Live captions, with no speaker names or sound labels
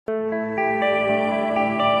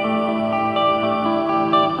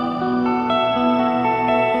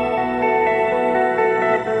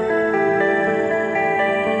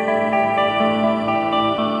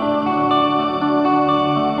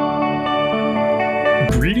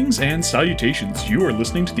Greetings and salutations. You are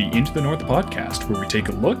listening to the Into the North podcast, where we take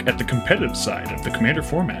a look at the competitive side of the Commander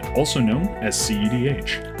format, also known as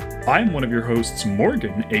CEDH. I'm one of your hosts,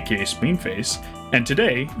 Morgan, aka Spleenface, and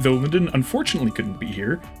today, though Lyndon unfortunately couldn't be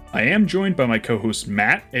here, I am joined by my co-host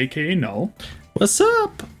Matt, aka Null. What's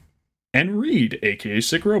up? And Reed, aka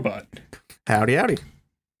Sick Robot. Howdy, howdy.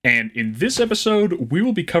 And in this episode, we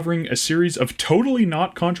will be covering a series of totally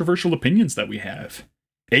not controversial opinions that we have,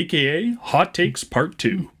 aka Hot Takes Part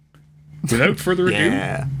 2. Without further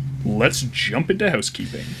ado, let's jump into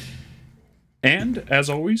housekeeping. And, as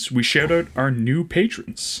always, we shout out our new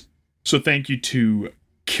patrons. So thank you to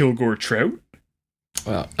Kilgore Trout.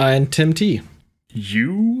 And Tim T.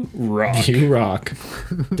 You rock. You rock.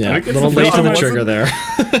 Yeah, a little late to the trigger there.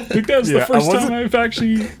 I think that was the first time I've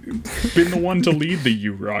actually been the one to lead the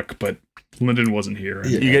You rock, but Lyndon wasn't here.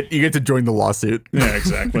 You get to join the lawsuit. Yeah,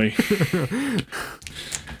 exactly.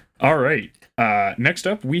 All right. Next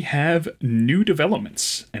up, we have new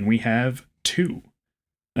developments, and we have two.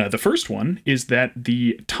 The first one is that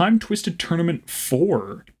the Time Twisted Tournament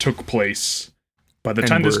 4 took place. By the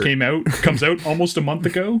time this comes out almost a month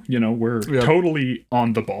ago, we're totally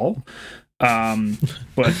on the ball.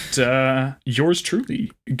 But yours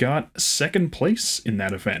truly got second place in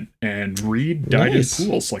that event, and Reed died in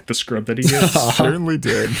pools like the scrub that he is. Certainly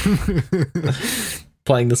did.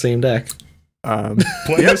 Playing the same deck.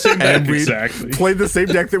 Playing the same deck, exactly. Played the same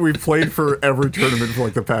deck that we've played for every tournament for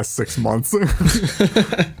like the past 6 months.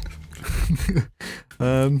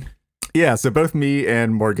 So both me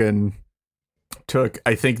and Morgan took,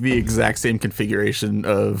 I think, the exact same configuration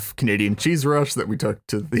of Canadian Cheese Rush that we took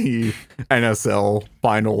to the NSL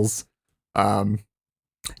finals.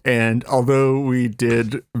 And although we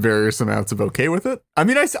did various amounts of okay with it, I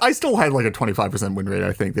mean, I still had like a 25% win rate.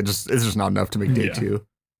 I think it's just not enough to make day two.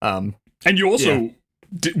 And you also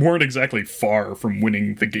weren't exactly far from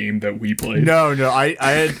winning the game that we played. No,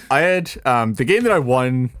 I had the game that I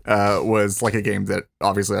won was like a game that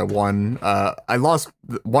obviously I won. I lost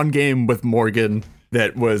one game with Morgan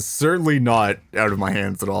that was certainly not out of my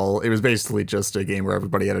hands at all. It was basically just a game where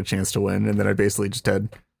everybody had a chance to win, and then I basically just had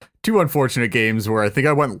two unfortunate games where I think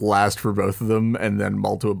I went last for both of them and then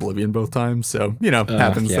mulled to oblivion both times. So,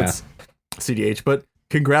 happens. Yeah. That's CDH. But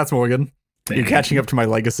congrats, Morgan. You're catching up to my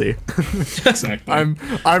legacy. Exactly.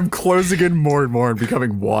 I'm closing in more and more and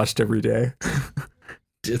becoming washed every day.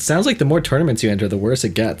 It sounds like the more tournaments you enter, the worse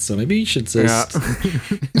it gets. So maybe you should just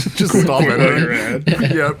just stop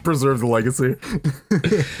it. Yeah, preserve the legacy.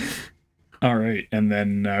 All right, and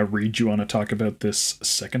then Reed, you want to talk about this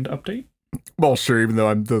second update? Well, sure. Even though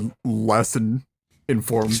I'm the less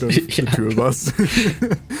informed of the two of us.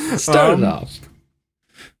 Start it off.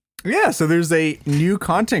 Yeah, so there's a new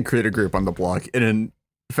content creator group on the block, and in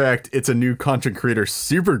fact, it's a new content creator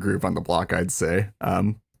super group on the block, I'd say,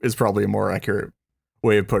 is probably a more accurate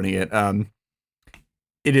way of putting it.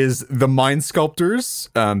 It is the Mind Sculptors,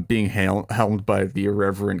 being helmed by the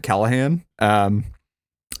irreverent Callahan.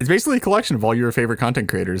 It's basically a collection of all your favorite content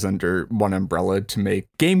creators under one umbrella to make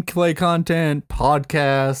gameplay content,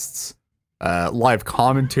 podcasts, live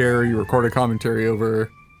commentary, recorded commentary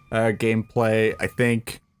over gameplay, I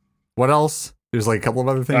think. What else? There's like a couple of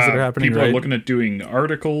other things that are happening. People are looking at doing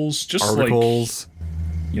articles, just it's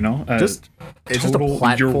just a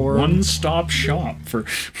platform. Your one-stop shop for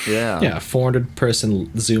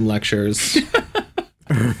 400-person Zoom lectures.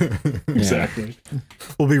 Exactly.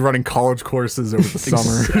 We'll be running college courses over the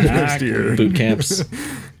summer next year. Boot camps.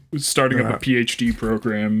 Starting up a PhD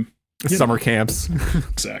program. Summer camps.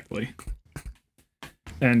 Exactly.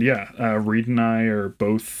 And Reed and I are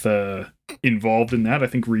both involved in that. I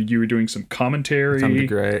think, Reed, you were doing some commentary. Sounded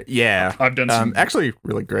great. Yeah. I've done some. Actually,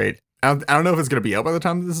 really great. I don't know if it's going to be out by the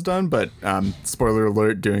time this is done, but spoiler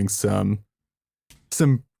alert, doing some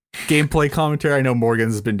gameplay commentary. I know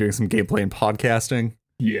Morgan's been doing some gameplay and podcasting.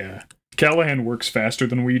 Yeah. Callahan works faster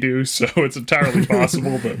than we do, so it's entirely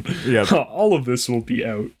possible that all of this will be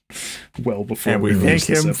out well before we thank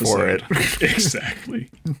him for it.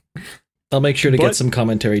 Exactly. I'll make sure to get some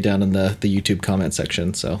commentary down in the YouTube comment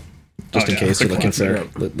section, so just in case you're looking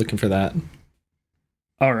for that.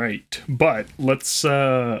 All right, but let's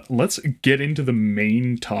get into the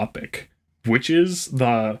main topic, which is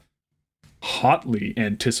the hotly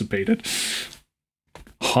anticipated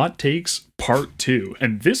Hot Takes Part 2.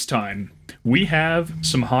 And this time, we have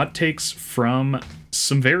some hot takes from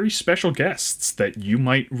some very special guests that you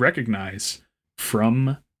might recognize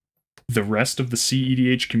from the rest of the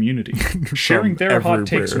CEDH community, sharing their hot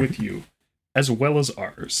takes with you, as well as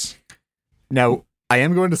ours. Now, I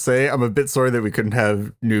am going to say I'm a bit sorry that we couldn't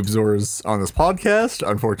have Noobzors on this podcast.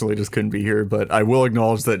 Unfortunately, just couldn't be here, but I will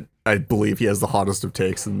acknowledge that I believe he has the hottest of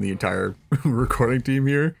takes in the entire recording team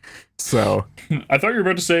here. So I thought you were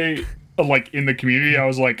about to say, like, in the community. I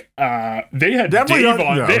was like, they had Definitely Dave not-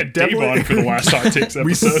 on. no, They had Dave definitely- on for the last hot takes episode.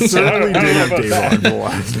 we so I don't- certainly I don't did know have about Dave that. on for the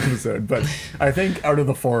last episode, but I think out of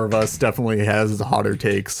the four of us, definitely has the hotter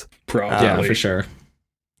takes. Probably. Yeah, for sure.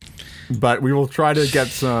 But we will try to get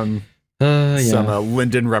some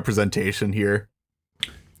Linden representation here.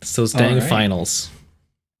 It's those dang Alright. finals,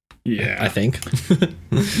 Yeah. I think.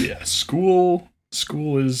 Yeah. School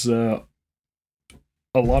is a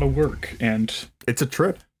lot of work, and It's a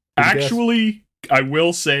trip. actually, I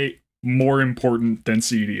will say more important than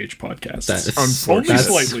CEDH podcasts. That is Unfortunately. Only that's-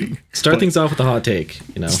 slightly. Start things off with a hot take,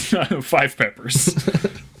 you know. 5 peppers.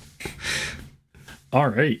 All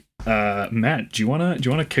right, Matt, do you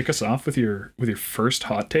wanna kick us off with your first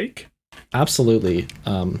hot take? Absolutely.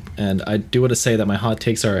 And I do want to say that my hot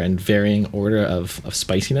takes are in varying order of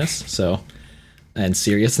spiciness, and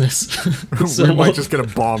seriousness. So we might just get a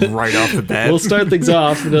bomb right off the bat. we'll start things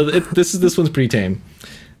off. This one's pretty tame.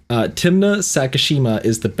 Tymna Sakashima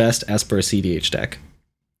is the best Esper CDH deck.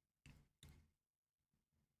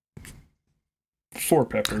 4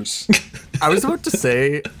 peppers. I was about to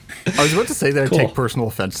say that Cool. I take personal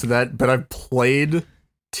offense to that, but I've played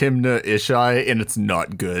Tymna Ishai and it's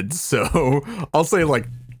not good. So I'll say like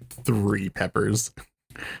 3 peppers.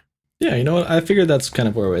 Yeah, you know what? I figured that's kind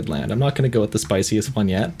of where we'd land. I'm not going to go with the spiciest one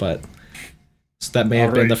yet, but that may have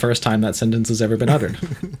been Alright. the first time that sentence has ever been uttered.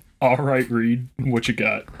 All right, Reed, what you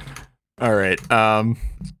got? All right. I'm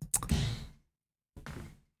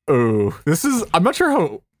not sure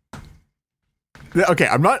how. Okay,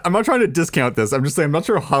 I'm not trying to discount this. I'm just saying I'm not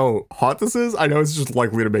sure how hot this is. I know it's just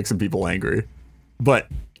likely to make some people angry. But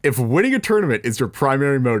if winning a tournament is your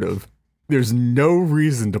primary motive, there's no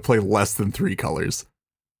reason to play less than 3 colors.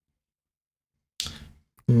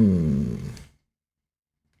 1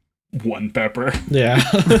 pepper. Yeah.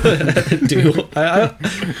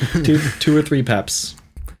 Two or 3 peps.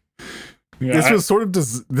 Yeah, This was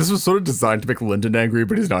sort of designed to make Lyndon angry,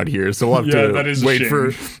 but he's not here, so we'll have Yeah, to that is a wait shame.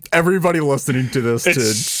 for everybody listening to this It's to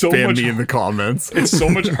so spam much- me in the comments. it's so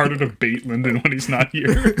much harder to bait Lyndon when he's not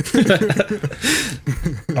here.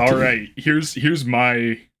 All right, here's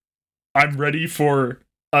my. I'm ready for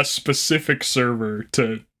a specific server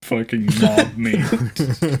to fucking mob me.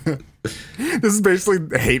 This is basically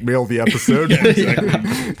the hate mail of the episode. Yeah,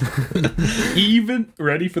 exactly. Even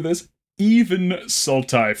ready for this? Even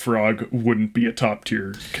Sultai Frog wouldn't be a top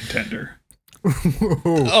tier contender.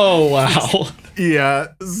 Oh, wow. Yeah,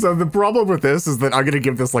 so the problem with this is that I'm gonna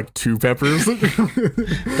give this like 2 peppers.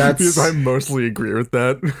 Because I mostly agree with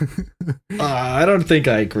that. I don't think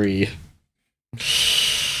I agree.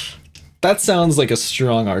 That sounds like a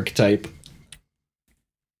strong archetype.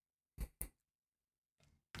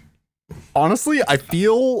 Honestly, I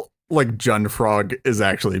feel like Jun Frog is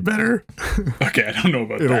actually better Okay, I don't know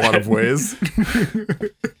about in that. a lot of ways.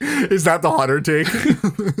 Is that the hotter take?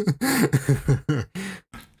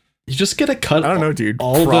 You just get to cut. I don't know, dude.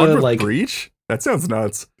 All Frog the with like, breach? That sounds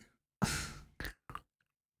nuts.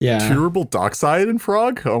 yeah. Tutorable Dockside and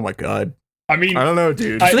Frog? Oh my god. I mean, I don't know,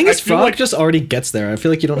 dude. The thing is, feel Frog like- just already gets there. I feel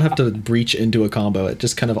like you don't have to breach into a combo. It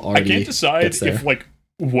just kind of I already can't decide gets there. if like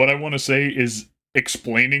what I want to say is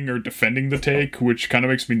explaining or defending the take, which kind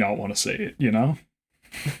of makes me not want to say it. You know?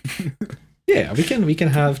 Yeah, we can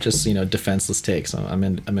have just defenseless takes. I'm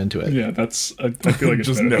into it. Yeah, that's. I feel like it's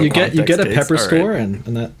Just better. no You get a context takes. pepper All right. score and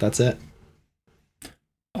that's it.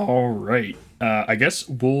 All right. I guess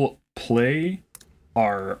we'll play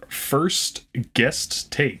our first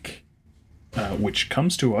guest take, which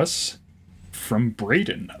comes to us from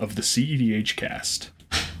Braden of the CEDH cast.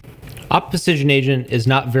 Opposition Agent is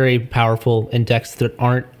not very powerful in decks that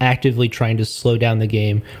aren't actively trying to slow down the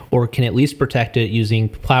game or can at least protect it using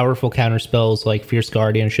powerful counter spells like Fierce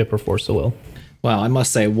Guardianship or Force of Will. Wow, I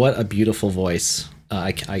must say, what a beautiful voice.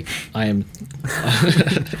 I am.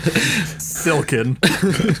 Silken.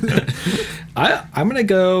 I'm gonna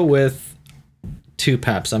go with 2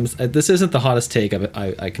 peps. This isn't the hottest take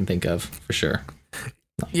I can think of for sure.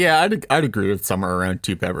 Yeah, I'd agree with somewhere around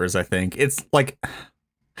 2 peppers, I think. It's like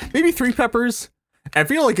maybe 3 peppers. I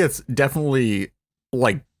feel like it's definitely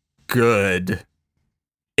like good.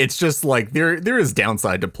 It's just like there is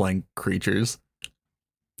downside to playing creatures.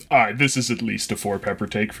 This is at least a 4 pepper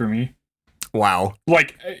take for me. Wow.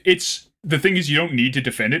 Like, it's the thing is you don't need to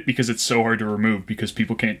defend it because it's so hard to remove because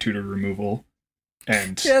people can't tutor removal,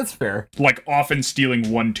 and Yeah, that's fair. like often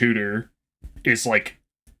stealing 1 tutor is like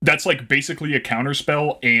that's like basically a counter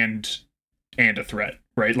spell and a threat,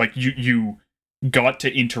 right? Like you got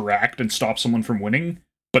to interact and stop someone from winning,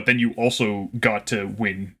 but then you also got to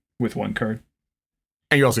win with 1 card.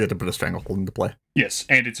 And you also get to put a Stranglehold into play. Yes,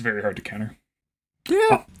 and it's very hard to counter.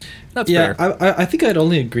 Yeah, that's Yeah, fair. I think I'd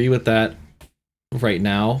only agree with that right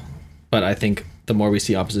now, but I think the more we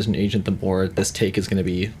see Opposition Agent, the more this take is going to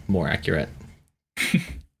be more accurate.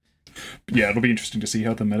 Yeah, it'll be interesting to see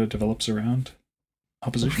how the meta develops around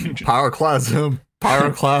Opposition Agent. Pyroclasm.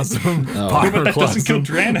 Pyroclasm. Oh. But that doesn't kill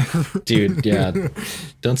Drana. Dude, yeah.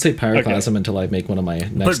 Don't say Pyroclasm until I make one of my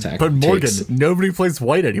next But Morgan, takes. nobody plays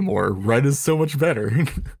white anymore. Red is so much better.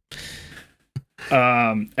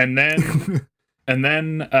 And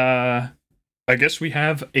then I guess we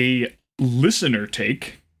have a listener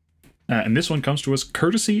take, and this one comes to us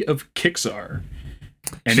courtesy of Kixar.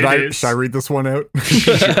 And Should I read this one out?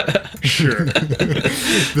 Sure.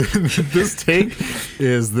 This take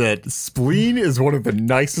is that Spleen is one of the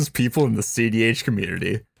nicest people in the CDH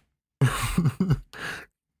community.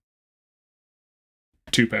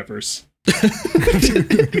 2 peppers.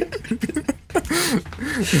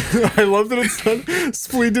 I love that it's not.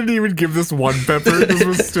 Spleen didn't even give this 1 pepper. This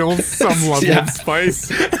was still some level of spice.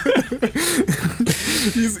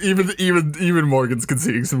 He's even Morgan's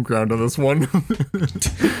conceding some ground on this one.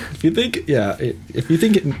 If you think, if you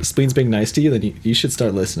think Spleen's being nice to you, then you should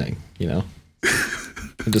start listening. You know,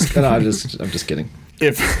 I'm just kidding.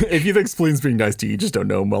 If you think Spleen's being nice to you, you just don't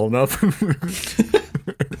know him well enough.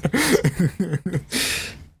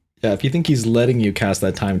 Yeah, if you think he's letting you cast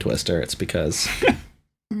that Time Twister, it's because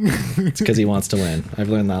he wants to win. I've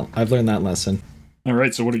learned that lesson. All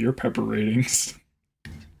right, so what are your pepper ratings?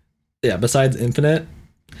 Yeah, besides Infinite,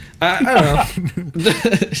 I don't know.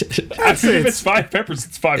 I'd say if it's 5 peppers,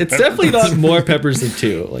 it's 5 It's peppers. definitely not more peppers than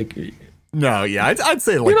 2. Like, No, yeah, I'd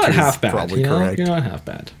say like you're not 2 is half bad. probably You know, correct. you're not half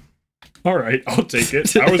bad. All right, I'll take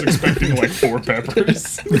it. I was expecting like 4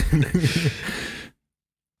 peppers.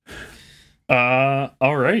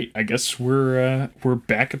 All right. I guess we're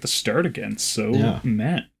back at the start again. So Yeah.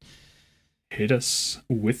 Matt, hit us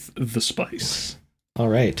with the spice. All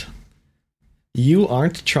right. You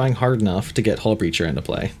aren't trying hard enough to get Hull Breacher into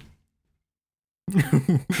play.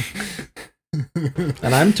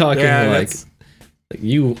 And I'm talking Yeah, like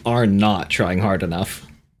you are not trying hard enough.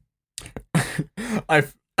 I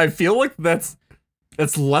feel like that's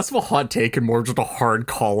less of a hot take and more just a hard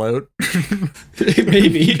call out.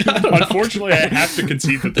 Maybe. I don't know. Unfortunately, I have to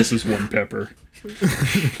concede that this is 1 pepper.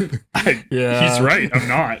 Yeah. He's right. I'm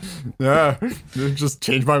not. Yeah, just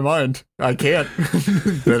changed my mind. I can't.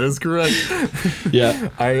 That is correct. Yeah.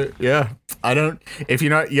 I don't. If you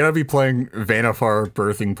gotta be playing Vanifar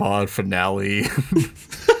Birthing Pod Finale.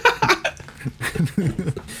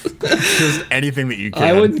 Just anything that you can.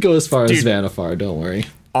 I wouldn't go as far as Dude. Vanifar, don't worry.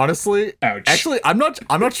 Honestly, Ouch. actually, I'm not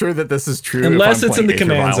sure that this is true. Unless if I'm it's in the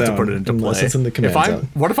playing Aether command Vial zone. to put it into Unless play. it's in the command zone.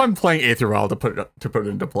 What if I'm playing Aether Vial to put it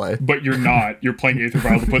into play? But you're not. You're playing Aether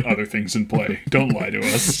Vial to put other things in play. Don't lie to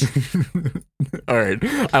us. All right,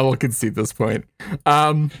 I will concede this point.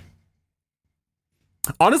 Honestly,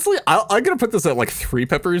 I'm gonna put this at like 3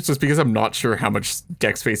 peppers, just because I'm not sure how much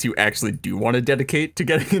deck space you actually do want to dedicate to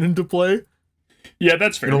getting it into play Yeah,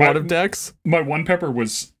 that's fair. in a lot of decks. My 1 pepper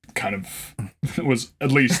was kind of was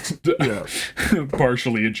at least Yeah.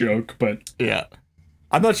 partially a joke, but Yeah,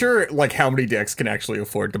 I'm not sure like how many decks can actually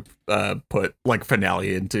afford to put like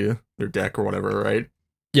Finale into their deck or whatever, right?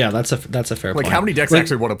 Yeah, that's a fair Like point. how many decks Like,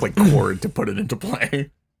 actually want to play Chord to put it into play?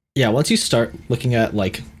 Yeah, once you start looking at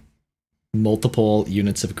like multiple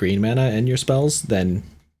units of green mana in your spells, then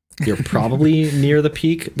you're probably near the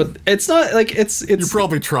peak. But it's not like it's You're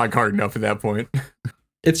probably trying hard enough at that point.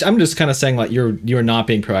 I'm just kind of saying like you're not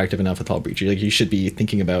being proactive enough with Hull Breacher. Like you should be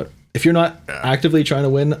thinking about, if you're not actively trying to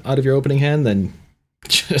win out of your opening hand, then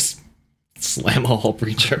just slam a Hull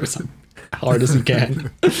Breacher as hard as you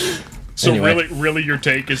can. so Anyway. really your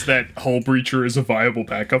take is that Hull Breacher is a viable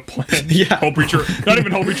backup plan? Yeah. Hull Breacher, not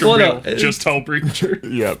even Hull Breacher Well, no, real, just Hull Breacher.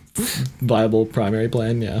 Yep. Viable primary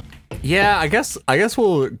plan, yeah. Yeah, I guess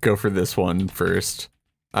we'll go for this one first.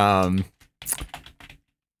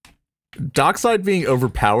 Dockside being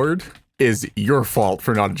overpowered is your fault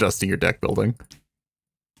for not adjusting your deck building.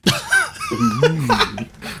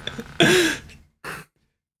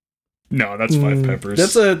 No, that's 5 peppers.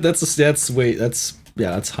 That's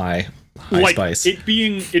high like spice. it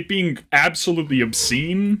being absolutely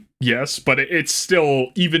obscene, yes, but it's still,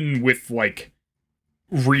 even with like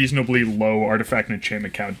reasonably low artifact and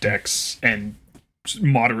enchantment count decks and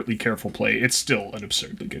moderately careful play, it's still an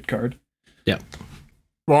absurdly good card. Yeah.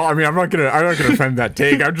 Well, I mean, I'm not gonna defend that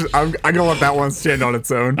take. I'm gonna let that one stand on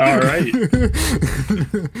its own. All right.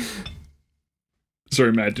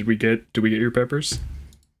 Sorry, Matt. Did we get your peppers?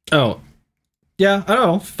 Oh, Yeah, I don't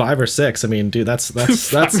know, 5 or 6. I mean, dude, that's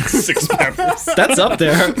 6 peppers. that's up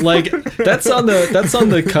there. Like that's on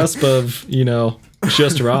the cusp of,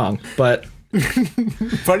 just wrong. But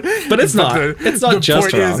it's not. It's not just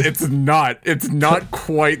point wrong. Is it's not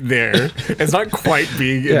quite there. It's not quite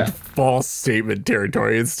being Yeah. in false statement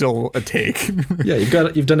territory. It's still a take. Yeah,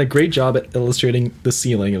 you've done a great job at illustrating the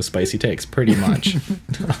ceiling of spicy takes, pretty much.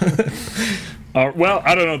 Well,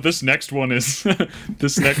 I don't know. This next one is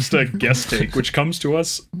this next guest take, which comes to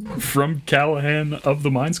us from Callahan of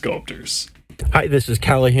the Mind Sculptors. Hi, this is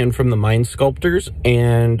Callahan from the Mind Sculptors,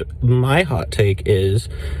 and my hot take is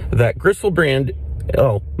that Gristlebrand,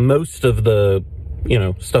 most of the,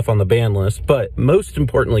 stuff on the ban list, but most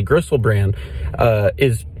importantly, Gristlebrand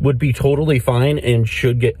would be totally fine and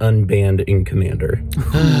should get unbanned in Commander.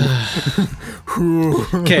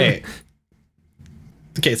 Okay.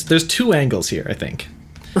 Okay, so there's 2 angles here, I think.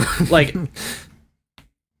 Like,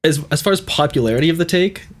 as far as popularity of the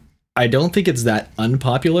take, I don't think it's that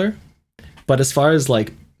unpopular. But as far as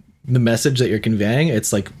like the message that you're conveying,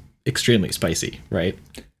 it's like extremely spicy, right?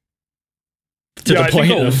 To the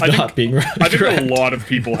point of not being right. I think a lot of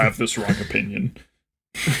people have this wrong opinion.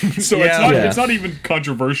 So it's not even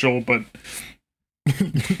controversial, but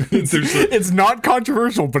it's not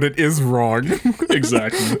controversial, but it is wrong.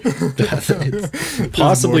 Exactly. It's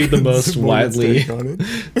possibly the most widely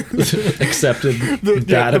accepted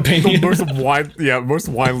bad opinion. The most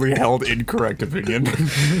widely held incorrect opinion.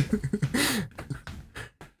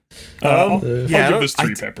 I'll give this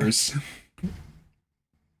 3 peppers.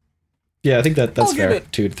 Yeah, I think that's fair.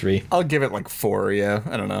 2 to 3. I'll give it like 4. Yeah,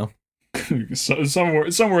 I don't know.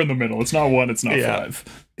 somewhere in the middle. It's not 1. It's not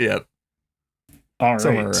 5. Yep. All right.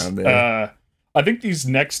 Somewhere around there. I think these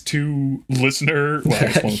next 2 listener, well,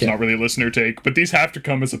 this one's not really a listener take, but these have to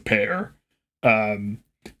come as a pair.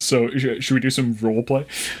 So should we do some role play?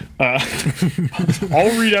 I'll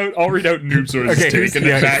read out Noobsworth's take, and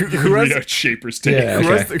then Matt, you can read out Shaper's take. Yeah,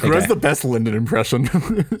 who has the best Lyndon impression?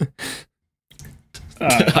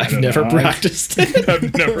 I've never practiced it.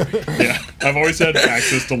 I've always had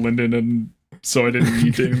access to Lyndon, and so I didn't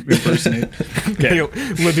need to impersonate. Okay. Hey,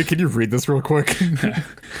 Lyndon, can you read this real quick?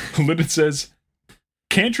 Lyndon says,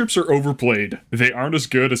 "Cantrips are overplayed. They aren't as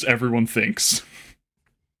good as everyone thinks."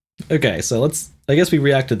 Okay, so I guess we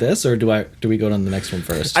react to this, or do we go on the next one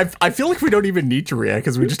first? I feel like we don't even need to react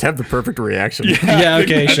because we just have the perfect reaction. Yeah,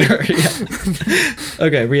 okay, sure. Yeah.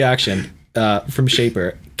 Okay, reaction from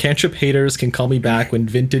Shaper. Cantrip haters can call me back when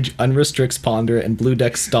Vintage unrestricts Ponder and Blue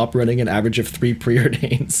decks stop running an average of 3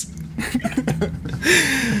 preordains.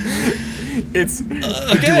 It's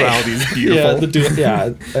the duality is beautiful.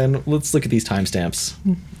 Yeah, and let's look at these timestamps.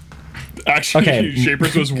 Actually,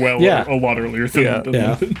 Shaper's was a lot earlier than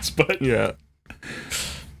Lyndon's, but yeah.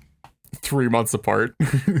 3 months apart.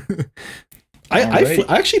 I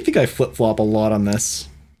actually think I flip-flop a lot on this,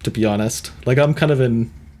 to be honest. Like, I'm kind of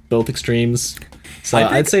in both extremes. So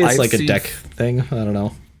I'd say it's like a deck thing. I don't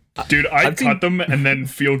know. Dude, I cut them and then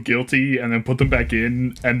feel guilty and then put them back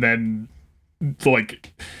in, and then,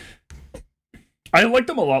 like, I like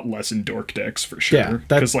them a lot less in Dork decks, for sure. Yeah,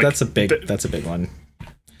 that's a big one.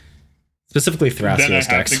 Specifically Thrasios then I have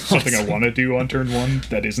decks. something I want to do on turn 1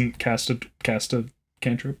 that isn't cast a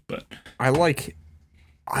cantrip, but I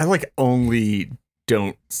only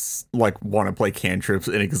don't want to play cantrips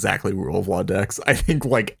in exactly Rule of Law decks. I think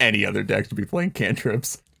like any other deck to be playing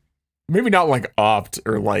cantrips. Maybe not like Opt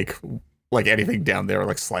or like anything down there,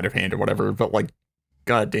 like Sleight of Hand or whatever, but like,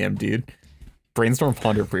 goddamn, dude. Brainstorm,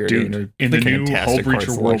 Ponder, Preordain. Dude, in the new Hull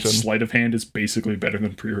Breacher world, Sleight of Hand is basically better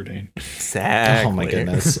than Preordain. Exactly. Oh my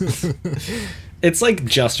goodness. It's like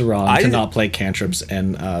just wrong to not play cantrips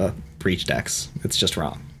and breach decks. It's just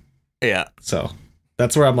wrong. Yeah. So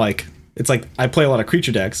that's where I'm like, it's like I play a lot of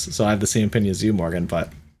creature decks, so I have the same opinion as you, Morgan, but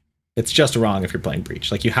it's just wrong if you're playing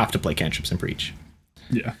breach. Like, you have to play cantrips and breach.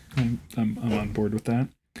 Yeah, I'm on board with that.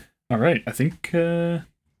 All right, I think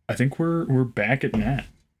we're back at Nat.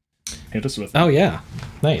 Hit us with it. Oh yeah,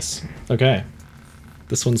 nice. Okay,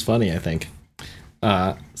 this one's funny. I think.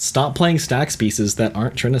 Stop playing stacks pieces that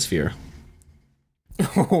aren't Trinisphere.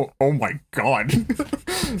 Oh my god.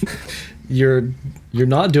 You're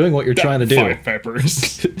not doing what you're trying to do. 5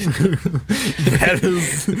 peppers.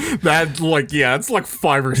 It's like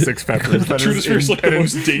 5 or 6 peppers. Trinisphere's like the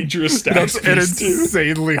most dangerous stacks piece. That's an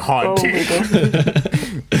insanely hot take.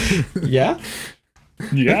 Yeah?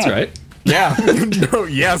 Yeah. That's right. Yeah. No,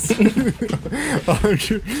 yes.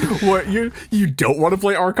 What, you don't want to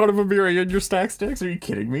play Archon of Emiria in your stack sticks? Are you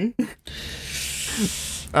kidding me?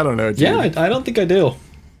 I don't know, dude. Yeah, I don't think I do.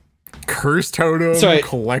 Curse Totem,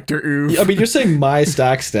 Collector Oof. I mean, you're saying my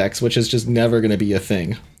stack stacks, which is just never going to be a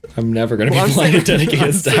thing. I'm never gonna Well, be playing a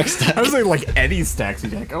dedicated stack stack. I was saying like any stacks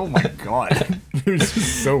deck. Oh my god, there's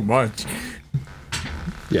just so much.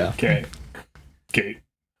 Yeah. Okay.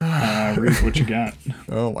 Read what you got.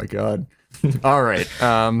 Oh my god. All right.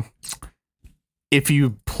 If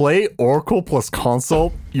you play Oracle plus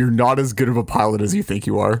Consult, you're not as good of a pilot as you think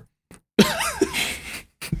you are.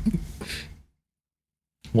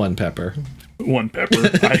 One pepper. One pepper.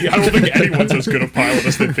 I don't think anyone's as good a pilot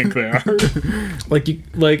as they think they are.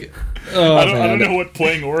 Oh, I don't know what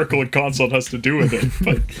playing Oracle and Consult has to do with it,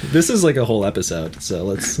 but This is like a whole episode,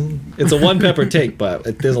 so it's a one pepper take, but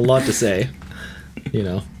there's a lot to say. You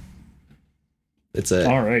know, it's a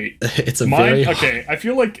all right. it's a Mine. very Okay, I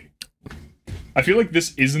feel like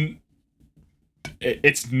this isn't.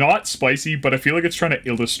 It's not spicy, but I feel like it's trying to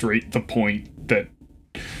illustrate the point that.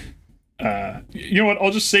 You know what?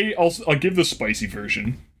 I'll just say I'll give the spicy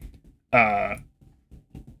version. Adnaz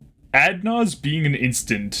being an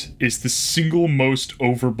instant is the single most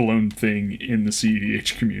overblown thing in the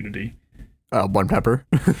CEDH community. One pepper.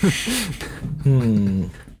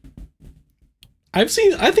 I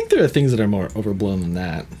think there are things that are more overblown than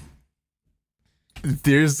that.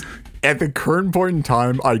 There's at the current point in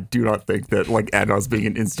time, I do not think that like Adnos being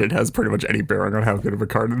an instant has pretty much any bearing on how good of a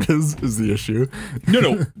card it is the issue.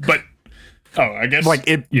 No, but I guess Like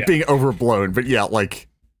it yeah. being overblown, but yeah, like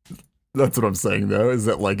that's what I'm saying though, is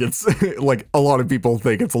that like it's like a lot of people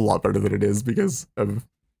think it's a lot better than it is because of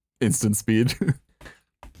instant speed.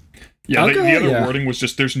 Yeah, the other yeah. wording was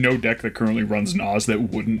just there's no deck that currently runs Nas that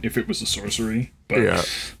wouldn't if it was a sorcery. But Yeah.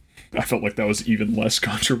 I felt like that was even less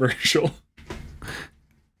controversial.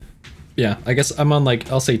 Yeah, I guess I'm on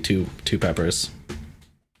like I'll say two peppers.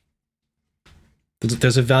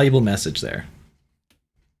 There's a valuable message there.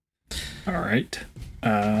 All right,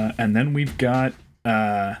 and then we've got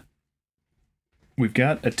a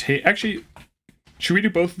take. Actually, should we do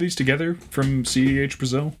both of these together from CEH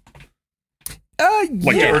Brazil?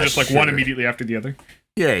 Like, yeah, or just like sure. one immediately after the other?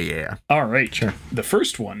 Yeah. All right, Sure. The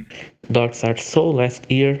first one. Dogs are so last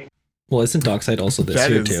year. Well, isn't Dockside also this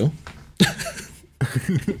That year is- too?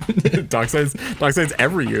 Darkside's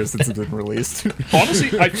every year since it's been released.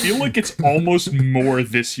 Honestly, I feel like it's almost more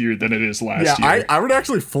this year than it is last Yeah, year. I would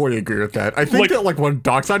actually fully agree with that. I think Like- that like when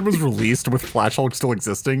Dockside was released with Flash Hulk still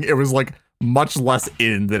existing, it was like much less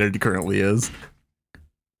in than it currently is.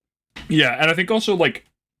 Yeah, and I think also like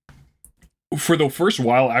for the first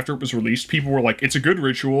while after it was released, people were like, "It's a good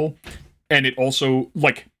ritual," and it also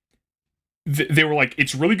like they were like,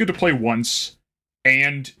 "It's really good to play once,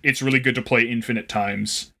 and it's really good to play infinite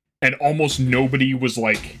times." And almost nobody was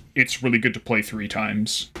like, "It's really good to play 3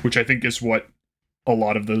 times," which I think is what a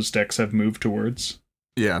lot of those decks have moved towards.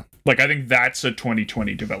 Yeah. Like, I think that's a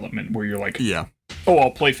 2020 development where you're like, Yeah. oh,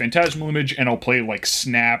 I'll play Phantasmal Image and I'll play like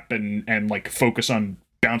Snap and like focus on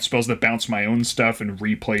bounce spells that bounce my own stuff and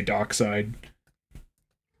replay Dockside.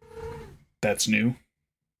 That's new.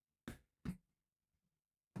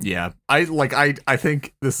 Yeah. I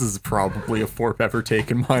think this is probably a 4-pepper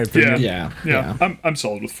take in my opinion. Yeah. I'm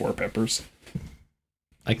solid with 4 peppers.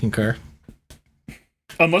 I concur.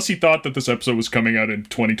 Unless he thought that this episode was coming out in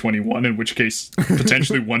 2021, in which case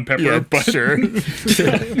potentially 1 pepper. Yeah, but sure.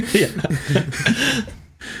 Yeah.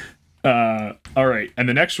 All right, and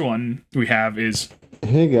the next one we have is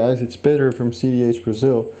Hey guys, it's Peter from CDH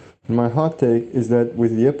Brazil. And my hot take is that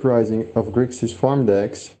with the uprising of Grixis farm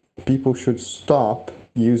decks, people should stop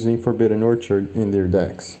using Forbidden Orchard in their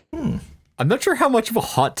decks. I'm not sure how much of a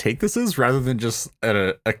hot take this is rather than just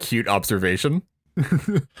an acute observation.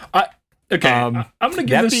 okay. I'm gonna give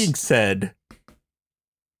That this. being said,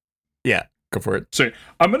 yeah, go for it. So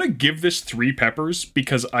I'm gonna give this 3 peppers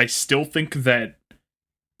because I still think that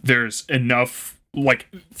there's enough. Like,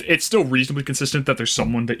 it's still reasonably consistent that there's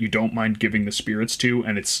someone that you don't mind giving the spirits to,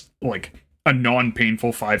 and it's like a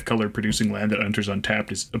non-painful 5-color producing land that enters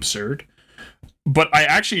untapped is absurd. But I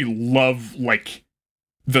actually love like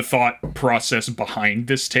the thought process behind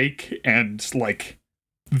this take and like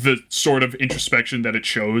the sort of introspection that it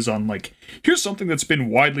shows on like, here's something that's been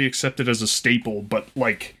widely accepted as a staple, but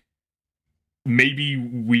like maybe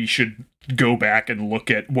we should go back and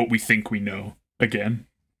look at what we think we know again.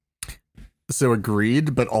 So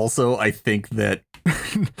agreed, but also I think that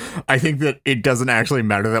it doesn't actually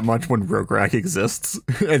matter that much when Rograk exists,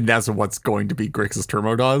 and that's what's going to be Grixis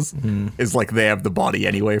Termodos, is like they have the body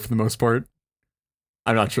anyway for the most part.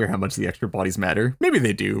 I'm not sure how much the extra bodies matter. Maybe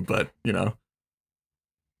they do, but you know.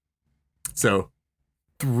 So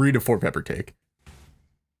 3 to 4 pepper take.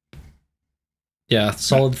 Yeah,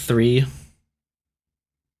 solid 3,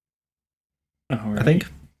 I think.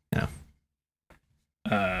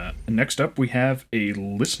 Next up, we have a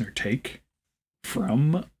listener take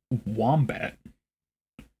from Wombat.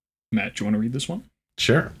 Matt, do you want to read this one?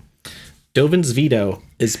 Sure. Dovin's Veto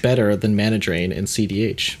is better than Mana Drain in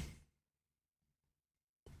CDH.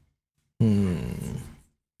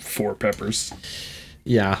 4 peppers.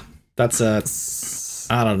 Yeah, that's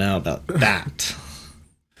I don't know about that.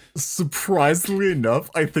 Surprisingly enough,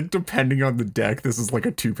 I think depending on the deck, this is like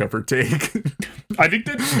a 2-pepper take. I think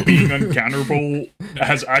that being uncounterable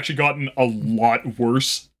has actually gotten a lot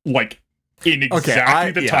worse, like in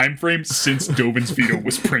exactly the time frame since Dovin's Veto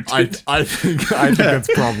was printed. I think that's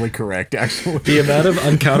probably correct, actually. The amount of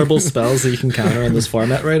uncountable spells that you can counter in this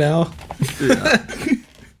format right now. Yeah.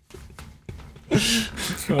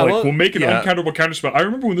 We'll make an uncountable counterspell. I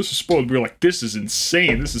remember when this was spoiled, we were like, this is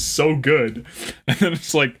insane. This is so good. And then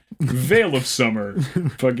it's like, Veil of Summer,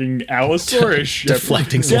 fucking Allosaurus,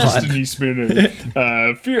 Deflecting Swat. Destiny Spinner,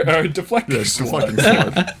 Deflecting Swat.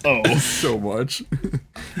 Oh, so much.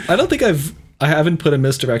 I don't think I haven't put a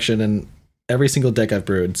misdirection in every single deck I've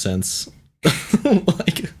brewed since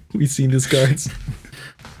like we've seen these cards.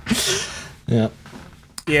 Yeah.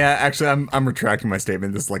 Yeah, actually, I'm retracting my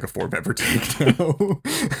statement. This is like a 4-pepper take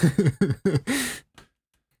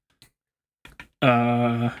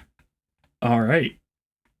now. All right.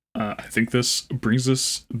 I think this brings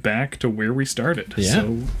us back to where we started. Yeah.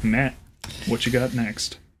 So, Matt, what you got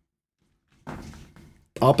next?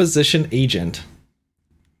 Opposition Agent.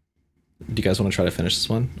 Do you guys want to try to finish this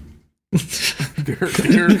one?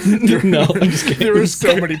 No, I'm just kidding. There were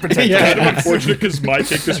so many potential. Kind of unfortunate because my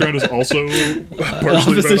take this round is also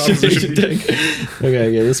partially about opposition.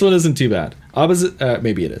 Okay, yeah, this one isn't too bad.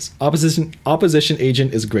 Maybe it is. Opposition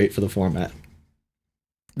Agent is great for the format.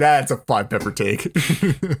 That's a 5-pepper take.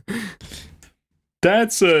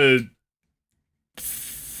 That's a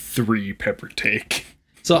 3-pepper take.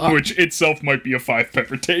 So, which itself might be a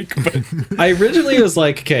 5-pepper take, but I originally was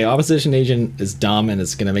like, okay, Opposition Agent is dumb and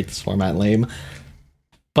it's gonna make this format lame.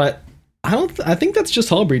 But I think that's just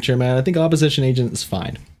Hull Breacher, man. I think Opposition Agent is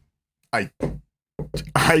fine.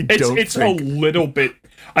 It's a little bit.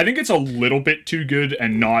 I think it's a little bit too good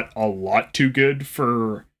and not a lot too good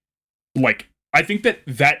for, like. I think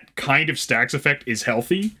that kind of stacks effect is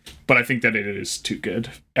healthy, but I think that it is too good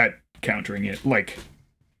at countering it. Like,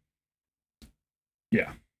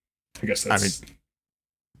 yeah, I guess that's. I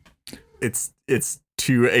mean, it's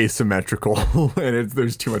too asymmetrical, and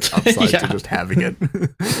there's too much upside to just having it.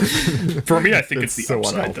 For me, I think it's the so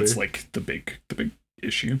upside unhealthy. that's like the big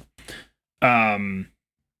issue. All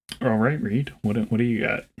right, Reed, what do you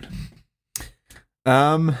got?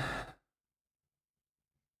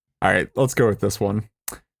 All right, let's go with this one.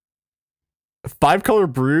 5-color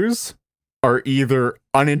brews are either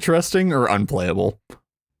uninteresting or unplayable.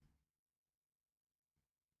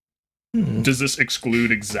 Does this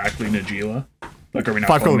exclude exactly Najeela? Like, are we not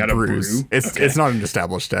 5-color calling that brews. a brew? It's not an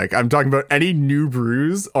established deck. I'm talking about any new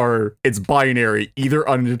brews it's binary, either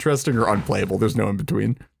uninteresting or unplayable. There's no in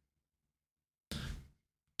between.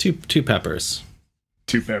 Two peppers.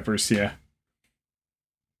 2 peppers, yeah.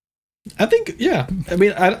 I think, yeah. I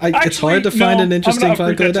mean, Actually, it's hard to find an interesting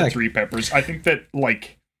 5-color deck. 3 peppers. I think that,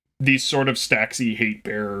 like, these sort of Staxy hate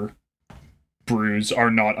bearer brews are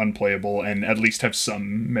not unplayable and at least have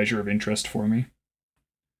some measure of interest for me.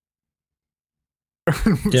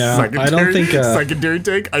 Yeah, I don't think secondary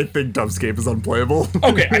take. I think Dubscape is unplayable.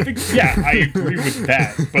 Okay, I think I agree with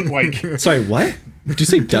that, but like, sorry, what? Did you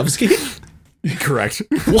say Dubscape? Correct.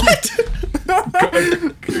 What?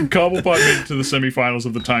 Cobblepot made it to the semifinals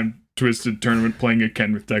of the Time Twisted tournament playing a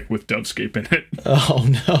Kenrith deck with Dubscape in it. Oh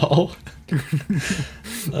no.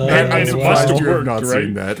 And I'm it surprised must you have have not worked, right?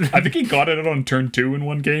 seen that. I think he got it on turn 2 in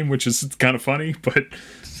one game, which is kind of funny, but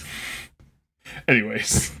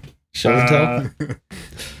anyways. Show and tell.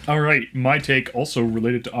 All right, my take also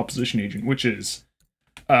related to Opposition Agent, which is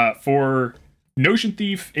for Notion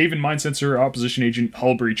Thief, Aven Mind Sensor, Opposition Agent,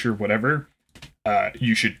 Hull Breacher, whatever,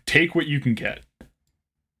 you should take what you can get.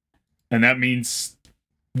 And that means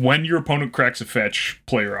when your opponent cracks a fetch,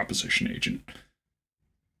 play your Opposition Agent.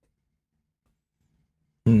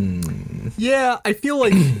 Yeah, I feel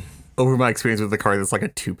like over my experience with the card, that's like a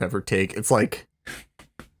 2-pepper take. It's like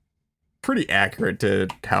pretty accurate to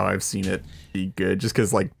how I've seen it be good, just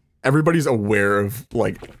because like everybody's aware of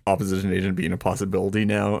like Opposition Agent being a possibility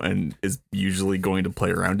now and is usually going to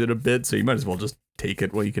play around it a bit, so you might as well just take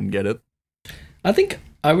it while you can get it. I think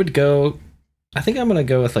I'm gonna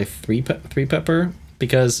go with like 3 pepper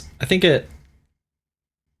because I think it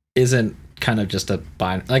isn't kind of just a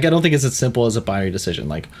binary. Like, I don't think it's as simple as a binary decision.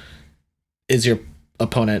 Like, is your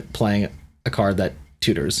opponent playing a card that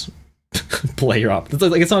tutors play your op? It's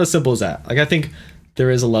like, it's not as simple as that. Like, I think there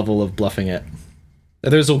is a level of bluffing it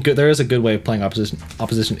There is a good way of playing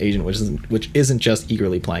opposition agent, which isn't just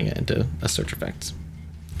eagerly playing it into a search effects.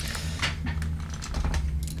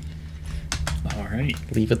 All right.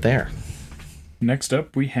 Leave it there. Next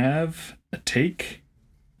up, we have a take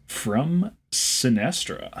from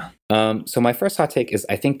Sinestra. So my first hot take is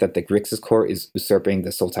I think that the Grixis core is usurping the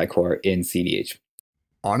Sultai core in CDH.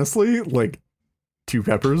 Honestly, like 2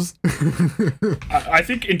 peppers. I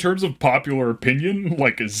think in terms of popular opinion,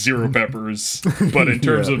 like 0 peppers, but in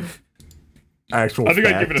terms of actual, I think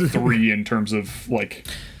fact. I'd give it a 3 in terms of like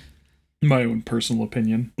my own personal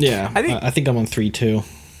opinion. Yeah, I think I'm on 3 too.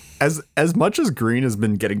 As much as green has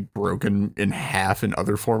been getting broken in half in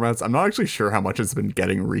other formats, I'm not actually sure how much it's been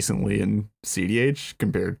getting recently in CDH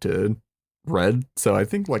compared to red. So I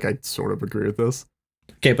think like I sort of agree with this.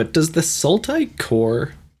 Okay, but does the Sultai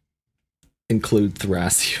core include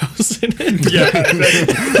Thrasios in it? Yeah,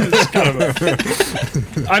 that's kind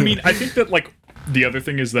of I mean, I think that like the other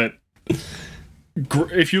thing is that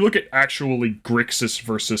if you look at actually Grixis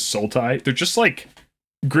versus Sultai, they're just like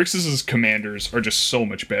Grixis's commanders are just so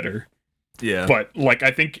much better. Yeah. But like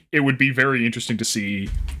I think it would be very interesting to see.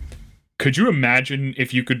 Could you imagine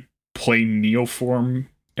if you could play Neoform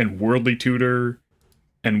and Worldly Tutor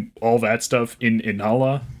and all that stuff in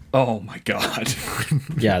Inala? Oh my god.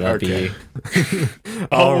 Yeah, that'd be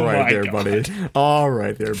All Oh right my there, God. buddy. All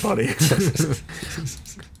right there, buddy.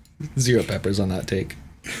 0 peppers on that take.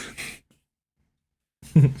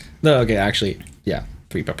 No, okay, actually, yeah,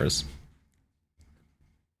 3 peppers.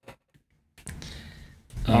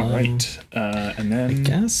 All right. And I then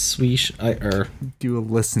guess we Do a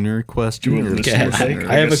listener question. Do a or listener listener take? take?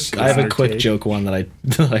 I have guess a Listener quick take. joke one that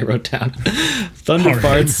I wrote down. Thunderfarts All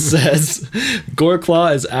right. says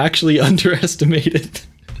Goreclaw is actually underestimated.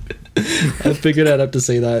 I figured I'd have to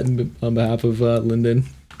say that on behalf of Lyndon.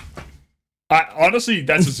 honestly,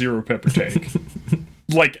 that's a 0 pepper take.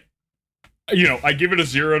 Like, you know, I give it a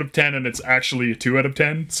 0 out of 10 and it's actually a 2 out of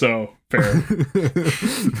 10, so fair.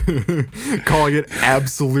 Calling it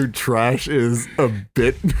absolute trash is a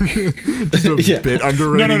bit, just a Yeah. bit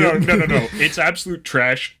underrated. No. It's absolute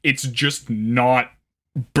trash. It's just not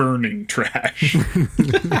burning trash.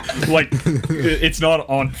 Like, it's not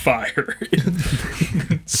on fire.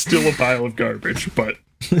 It's still a pile of garbage, but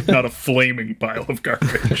not a flaming pile of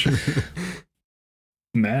garbage.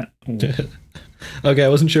 Matt? Okay, I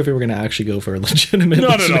wasn't sure if we were going to actually go for a legitimate. No.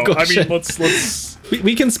 listener I mean, question. let's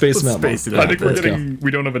we can space let's them out. space it more. out. I think we're Let's go. we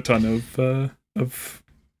don't have a ton of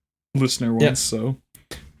listener ones, Yeah. so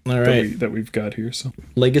All right. that we've got here. So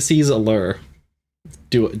Legacy's Allure.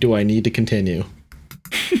 Do I need to continue?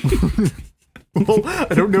 Well,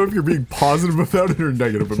 I don't know if you're being positive about it or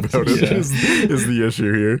negative about it. Yeah. Is the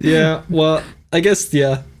issue here? Yeah, well, I guess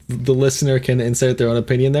the listener can insert their own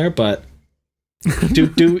opinion there, but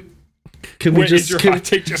can we wait, just is your hot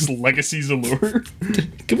take just Legacy's Allure?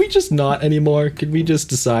 can we just not anymore? Can we just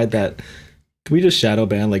decide that? Can we just shadow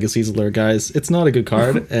ban Legacy's Allure, guys? It's not a good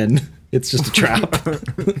card, and it's just a trap.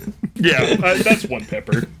 Yeah, that's 1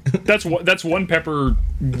 pepper. That's 1 pepper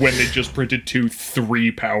when they just printed 2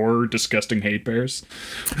 3-power disgusting hate bears.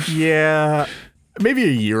 Yeah. Maybe a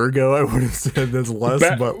year ago I would have said that's less,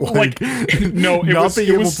 but like no, it not was, being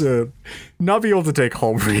it able was to not be able to take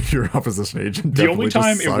Hull Breach or opposition agent. the only definitely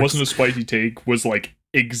time just it sucks. wasn't a spicy take was like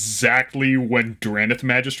exactly when Dranith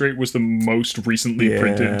Magistrate was the most recently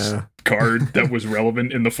printed Yeah. card that was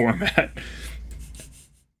relevant in the format.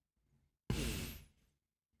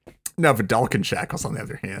 Now Vidalcan Shackles on the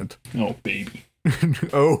other hand. Oh baby.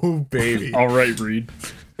 Oh baby. All right, Reed.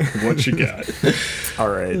 What you got? All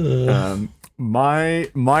right.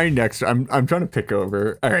 My next I'm trying to pick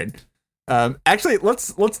over. All right. Actually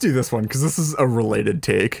let's do this one because this is a related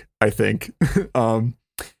take, I think.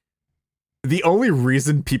 The only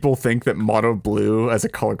reason people think that mono blue as a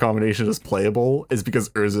color combination is playable is because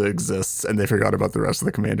Urza exists and they forgot about the rest of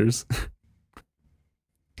the commanders.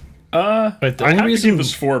 But the I only have to reason- give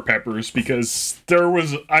this 4 peppers because there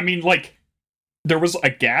was a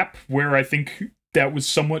gap where I think that was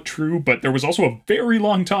somewhat true, but there was also a very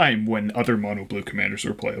long time when other mono blue commanders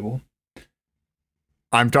were playable.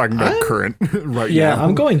 I'm talking about current right Yeah, now.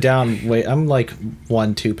 I'm going down. Wait, I'm like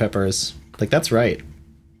 1-2 peppers. Like that's right.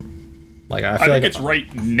 Like I I feel think like it's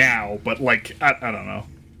right now, but like I don't know.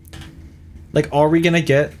 Like, are we gonna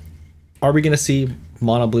see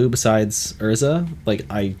mono blue besides Urza? Like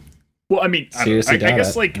Well, I mean, I seriously doubt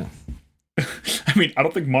guess it. like, I mean, I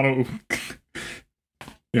don't think mono.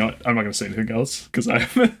 You know, what, I'm not gonna say anything else because I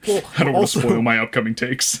don't want to also- spoil my upcoming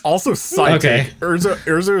takes. Also, side Okay. take,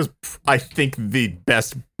 Urza is, I think, the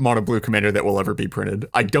best mono blue commander that will ever be printed.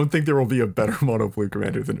 I don't think there will be a better mono blue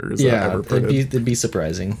commander than Urza yeah, ever it'd printed. be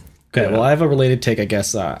surprising. Okay, well, I have a related take, I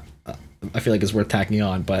guess. I feel like is worth tacking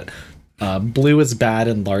on, but blue is bad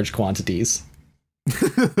in large quantities.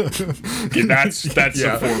 Okay, that's a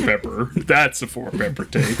 4-pepper. That's a 4-pepper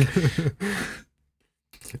take.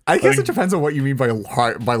 I guess it depends on what you mean by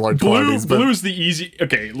large quantities. Blue is the easy.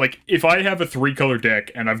 Okay, like if I have a 3-color deck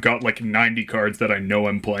and I've got like 90 cards that I know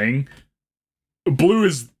I'm playing, blue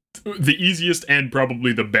is the easiest and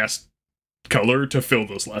probably the best color to fill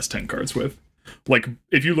those last 10 cards with. Like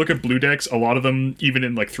if you look at blue decks, a lot of them, even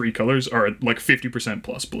in like 3 colors, are like 50%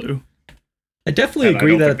 plus blue. I definitely And I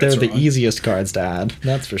agree don't that think they're that's the wrong. easiest cards to add.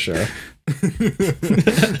 That's for sure.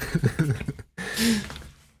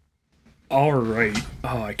 All right.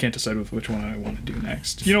 Oh, I can't decide with which one I want to do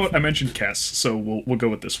next. You know what? I mentioned Kess, so we'll go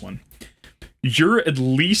with this one. You're at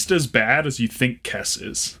least as bad as you think Kess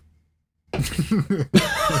is.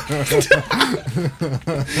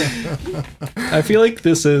 I feel like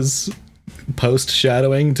this is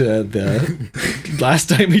post-shadowing to the last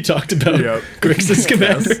time we talked about Yep. Grixis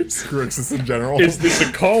commanders. Grixis in general. Is this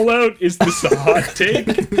a call out? Is this a hot take?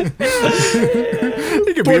 It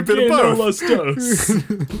could be a bit of No both. los dos.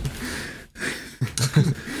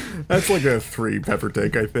 That's like a 3-pepper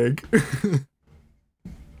take, I think.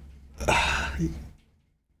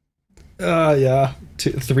 Yeah.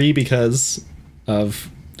 3 because of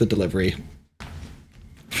the delivery.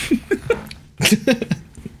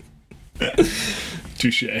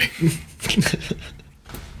 Touche.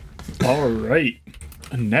 All right.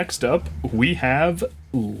 Next up, we have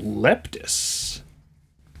Leptis.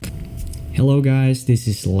 Hello guys, this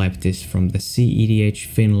is Leptis from the CEDH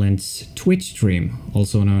Finland's Twitch stream,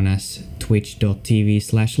 also known as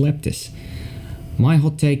twitch.tv/Leptis. My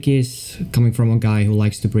hot take is, coming from a guy who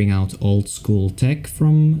likes to bring out old school tech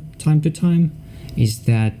from time to time, is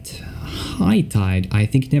that High Tide I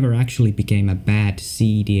think never actually became a bad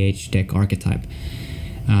CEDH deck archetype.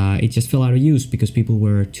 It just fell out of use because people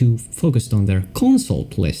were too focused on their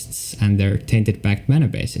consult lists and their tainted backed mana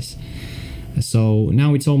bases. So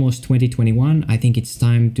now it's almost 2021, I think it's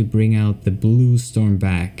time to bring out the Blue Storm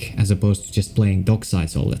back, as opposed to just playing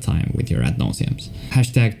Docksides all the time with your ad nauseams.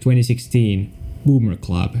 Hashtag 2016 Boomer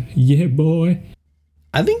Club. Yeah, boy.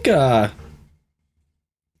 I think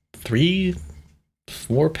 3,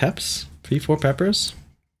 4 peps? 3, 4 peppers?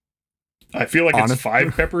 I feel like Honest- it's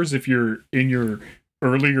 5 peppers if you're in your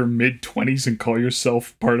early or mid 20s and call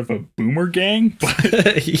yourself part of a boomer gang.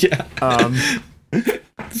 But Yeah.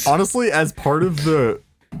 Honestly, as part of the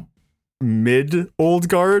mid old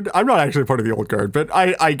guard, I'm not actually part of the old guard, but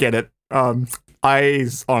I get it. I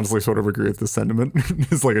honestly sort of agree with this sentiment.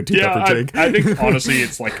 It's like a 2-pepper take. I think honestly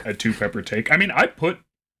it's like a 2-pepper take. I mean,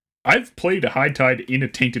 I've played a High Tide in a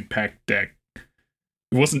tainted pack deck.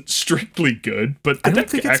 It wasn't strictly good, but the I don't deck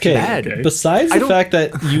think it's actually bad. okay. Besides I the don't- fact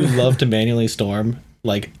that you love to manually storm,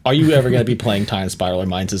 like, are you ever going to be playing Time Spiral or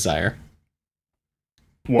Mind's Desire?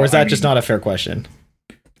 Well, Or is that I just mean- not a fair question?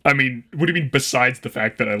 I mean, what do you mean besides the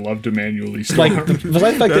fact that I love to manually storm? Like, besides the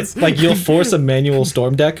fact that, like, you'll force a manual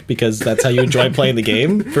storm deck because that's how you enjoy playing the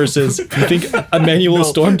game, versus you think a manual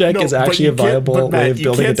storm deck is but actually you a can't- viable but Matt, way of you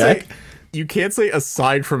building a can't deck? you can't say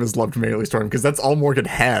aside from his love to manually storm, because that's all Morgan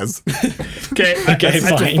has. Okay, Okay, That's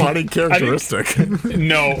a fine. defining characteristic.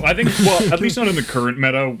 No, I think, well, at least not in the current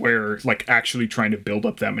meta where, like, actually trying to build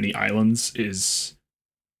up that many islands is,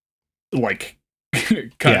 like,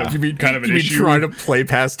 kind of an you mean issue. trying to play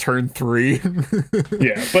past turn 3?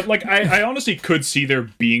 Yeah, but, like, I honestly could see there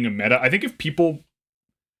being a meta. I think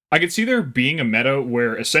I could see there being a meta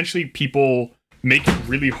where essentially people make it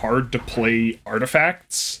really hard to play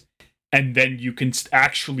artifacts, and then you can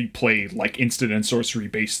actually play, like, instant and sorcery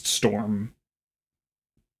based storm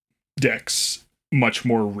decks much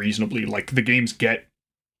more reasonably. Like, the games get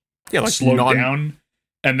Yeah, like slowed non- down,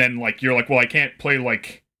 and then, like, you're like, well, I can't play,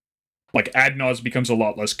 like Adnaz becomes a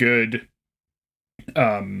lot less good,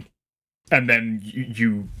 and then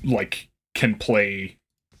you like can play,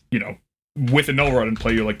 you know, with a null rod and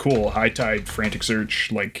play. You're like, cool, High Tide, Frantic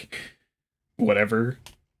Search, like, whatever.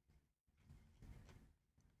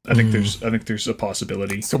 I think there's a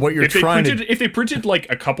possibility. So what you're if they trying printed, if they printed like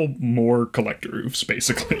a couple more collector roofs,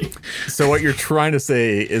 basically. So what you're trying to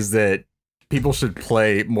say is that people should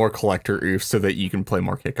play more collector oofs so that you can play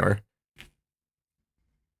more Kickar.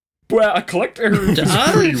 Well, a collector roof is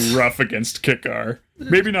pretty rough against Kickar.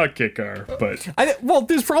 Maybe not Kickar, but Well,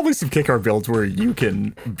 there's probably some Kickar builds where you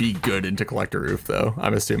can be good into collector oof, though.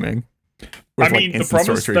 I'm assuming. With, I mean, the instant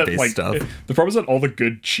problem is that sorcery-based like stuff. the problem is that all the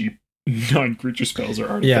good cheap non-creature spells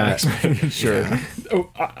are Yeah. artifacts. Sure. Oh,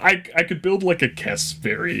 I could build like a Kess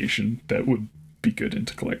variation that would be good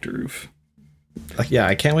into collector roof. Yeah,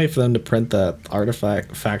 I can't wait for them to print the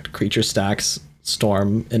artifact creature stacks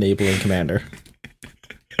storm enabling commander.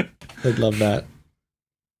 I'd love that.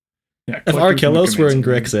 Yeah, If collectors and Archelos were in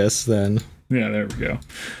commands. Grixis, then Yeah, there we go.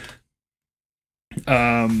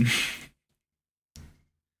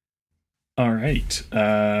 All right.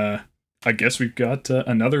 I guess we've got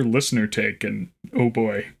another listener take, and oh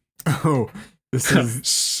boy. Oh, this is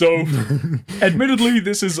So, admittedly,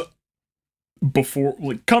 this is before,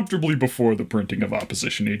 like, comfortably before the printing of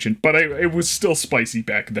Opposition Agent, but it was still spicy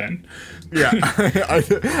back then. yeah.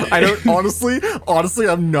 I don't honestly,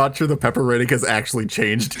 I'm not sure the pepper rating has actually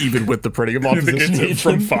changed even with the printing of I think Opposition it's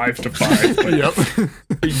from Agent. 5 to 5. But Yep.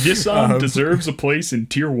 Yisan deserves a place in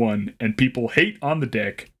Tier 1, and people hate on the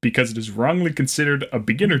deck because it is wrongly considered a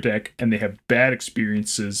beginner deck, and they have bad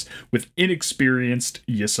experiences with inexperienced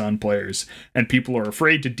Yisan players, and people are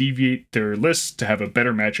afraid to deviate their lists to have a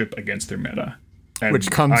better matchup against their meta. And Which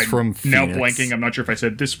comes I'm from now Phoenix. blanking. I'm not sure if I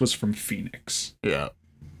said this was from Phoenix. Yeah.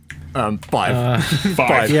 5.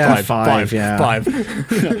 Five. yeah, five, yeah.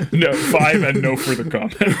 5. No, 5 and no further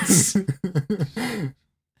comments.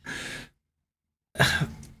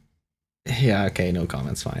 yeah, okay, no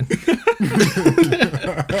comments, fine.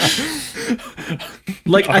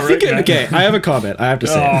 Like, I All think, right, Matt. okay, I have a comment, I have to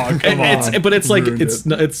say. Oh, come on. But it's like, Ruined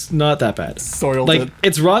it's not that bad. Soiled Like, it.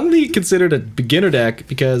 it's wrongly considered a beginner deck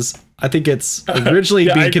because I think it's originally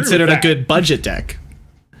Yeah, I being agree considered with a that. good budget deck.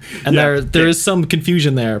 And Yeah, there is some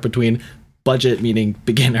confusion there between budget meaning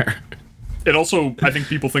beginner. It also, I think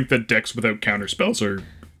people think that decks without counter spells are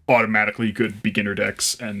automatically good beginner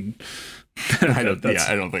decks, and I don't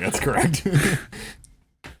think that's correct.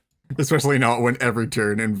 Especially not when every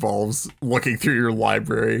turn involves looking through your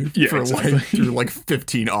library Yeah, for exactly. through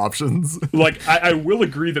 15 options. like I will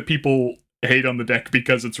agree that people hate on the deck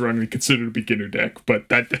because it's wrongly considered a beginner deck, but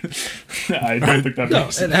that I don't think that No,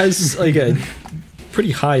 makes it has like a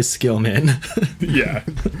pretty high skill min. yeah.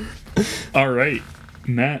 All right,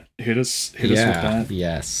 Matt, hit us with that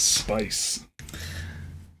yes. spice.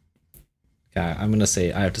 Yeah, I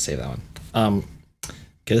have to say that one.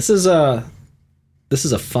 Okay, this is a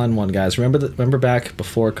fun one, guys. Remember back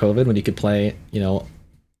before COVID when you could play,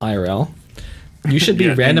 IRL? You should be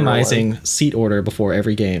Yeah, in real randomizing seat order before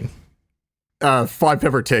every game. 5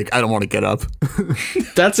 pepper take. I don't want to get up.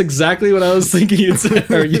 That's exactly what I was thinking you'd say,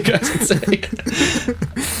 or you guys would say.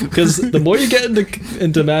 Because the more you get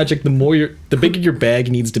into Magic, the bigger your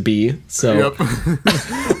bag needs to be. So Yep.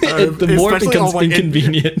 the more it Especially becomes on,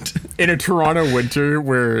 inconvenient. in a Toronto winter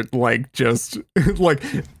where just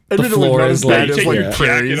The floor is Yeah, like, you take yeah. your jacket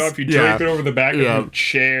prairies. off, you Yeah. drape it over the back Yeah. of your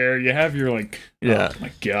chair. You have your Yeah. Oh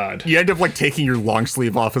my god. You end up taking your long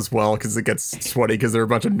sleeve off as well because it gets sweaty because there are a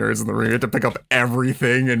bunch of nerds in the room. You have to pick up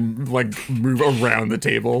everything and move around the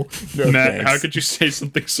table. No, Matt, thanks. how could you say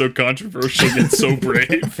something so controversial yet so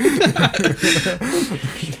brave?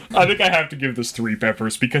 I think I have to give this 3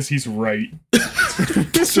 peppers because he's right.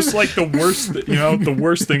 It's just like the worst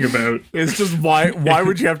thing about It's just why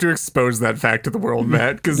would you have to expose that fact to the world,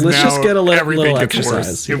 Matt? Because Let's now just get a everything little gets exercise.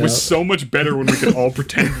 worse. it was so much better when we could all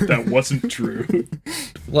pretend that wasn't true.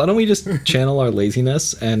 Why don't we just channel our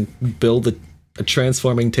laziness and build a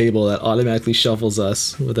transforming table that automatically shuffles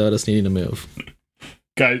us without us needing to move?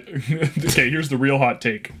 Guys, okay, here's the real hot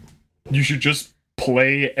take. You should just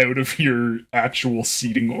play out of your actual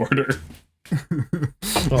seating order.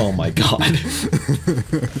 Oh my god.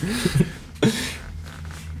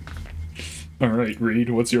 All right, Reed,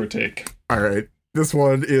 what's your take? All right. This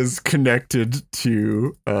one is connected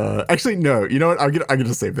to actually no, you know what? I'm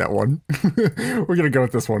gonna save that one. We're gonna go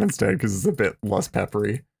with this one instead because it's a bit less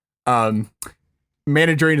peppery.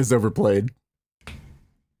 Mana Drain is overplayed.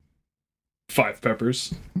 5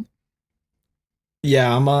 peppers.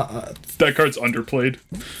 Yeah, I'm That card's underplayed.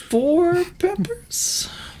 4 peppers?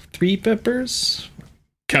 3 peppers?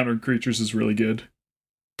 Counter creatures is really good.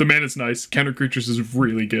 The mana's nice. Counter creatures is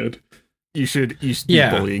really good. You should be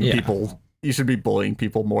Yeah, bullying yeah. people. You should be bullying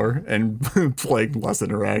people more and playing less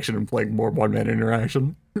interaction and playing more one-man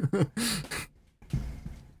interaction.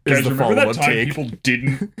 Guys, remember that time people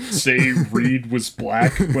didn't say Reed was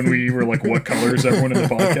black when we were like, what color is everyone in the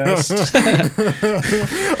podcast?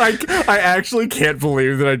 I actually can't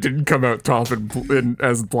believe that I didn't come out top in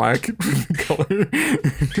as black color.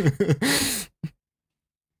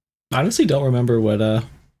 I honestly don't remember what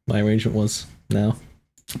my arrangement was now.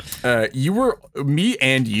 Me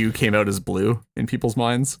and you came out as blue in people's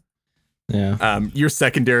minds. Yeah. Your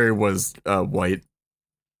secondary was white.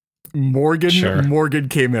 Morgan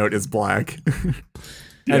came out as black.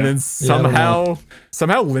 Yeah. And then Yeah, I don't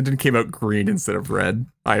somehow Lyndon came out green instead of red.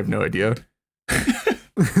 I have no idea.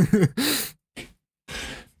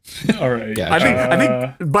 All right. Yeah. I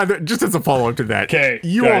think by the just as a follow up to that, 'Kay,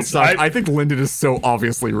 you guys, all suck. I think Lyndon is so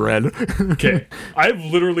obviously red. Okay, I've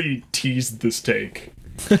literally teased this take.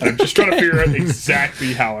 I'm just trying to figure out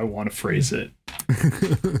exactly how I want to phrase it.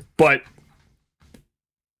 But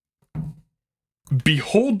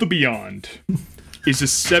Behold the Beyond is a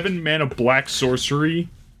 7-mana black sorcery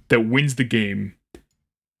that wins the game,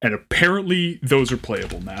 and apparently those are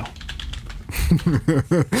playable now.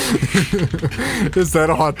 Is that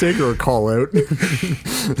a hot take or a call out?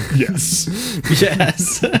 Yes.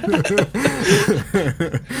 Yes.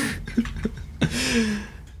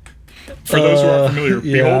 For those who aren't familiar,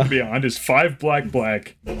 yeah. Behold the Beyond is 5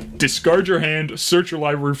 black. Discard your hand, search your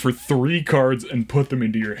library for 3 cards, and put them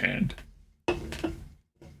into your hand.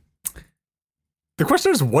 The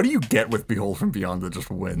question is, what do you get with Behold from Beyond that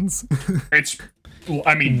just wins? It's,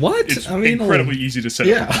 I mean, What? it's I mean, incredibly easy to set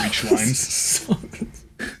up a breach line.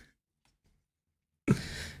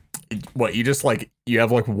 What, you just like, you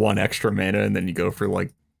have like 1 extra mana and then you go for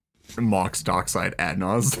like Mox Dockside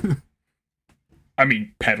Adnaz? I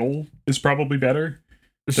mean, Petal is probably better.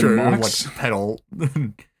 Sure, Mox. like Petal.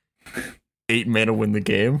 8 mana win the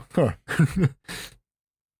game. Huh.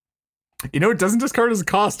 You know, it doesn't discard as a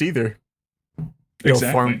cost either.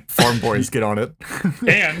 Exactly. Farm boys, get on it.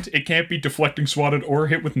 And it can't be deflecting, swatted, or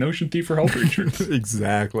hit with Notion Thief or Hellbreacher.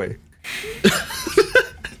 Exactly.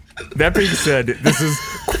 That being said, this is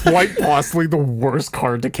quite possibly the worst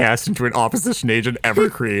card to cast into an opposition agent ever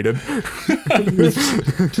created. That is,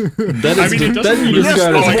 I mean, it doesn't then you lose-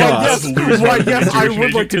 discard oh, as a yeah, cost. yes. I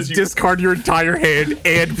would like to Because you- discard your entire hand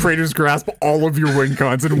and Praetor's Grasp all of your win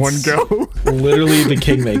cons in one go. Literally the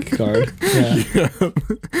Kingmaker card. Yeah.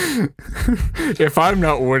 If I'm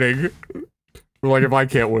not winning, like if I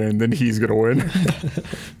can't win, then he's gonna win.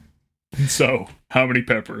 So, how many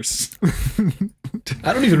peppers?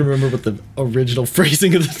 I don't even remember what the original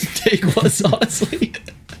phrasing of the take was, honestly.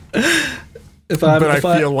 I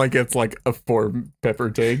feel like it's like a 4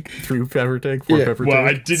 pepper take, 3 pepper take, 4 pepper Well,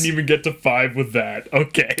 I take. didn't even get to 5 with that.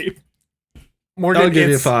 Okay. Morgan, I'll give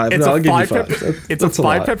you it's- 5. It's No, a I'll give you 5 5. pepper. It's That's a a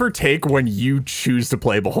lot. 5 pepper take when you choose to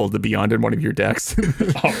play Behold the Beyond in one of your decks.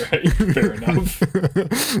 All right. Fair enough.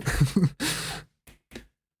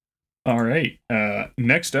 All right.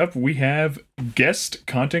 Next up, we have guest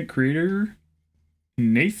content creator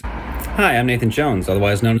Nathan. Hi, I'm Nathan Jones,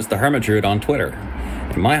 otherwise known as the Hermit Druid on Twitter.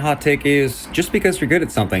 And my hot take is, just because you're good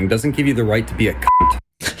at something doesn't give you the right to be a cunt.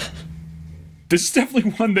 This is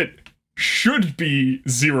definitely one that should be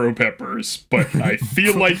 0 peppers, but I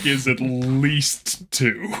feel like is at least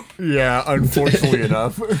 2. Yeah, unfortunately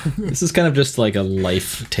enough. This is kind of just like a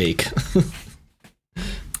life take.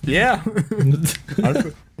 Yeah.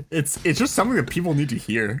 It's just something that people need to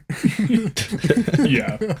hear.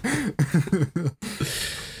 Yeah. 2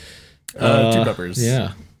 peppers.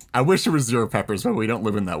 Yeah. I wish there was 0 peppers, but we don't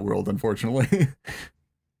live in that world, unfortunately.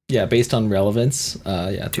 Yeah, based on relevance, 2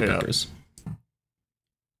 peppers.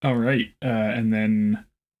 All right. And then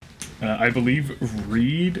I believe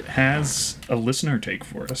Reed has a listener take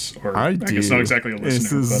for us. Or I guess not exactly a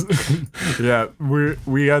listener. But... Yeah,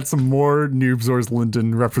 we got some more Noobzor's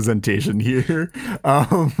Linden representation here.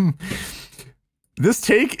 This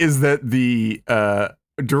take is that the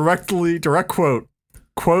direct quote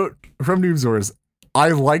from Noobzor's,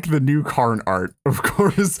 I like the new Karn art, of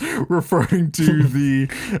course, referring to the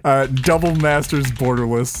Double Masters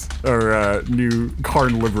Borderless, or new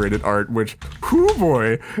Karn Liberated art, which, hoo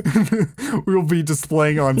boy, we'll be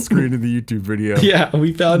displaying on screen in the YouTube video. Yeah,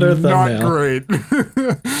 we found our thumbnail. Not great.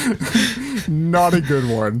 Not a good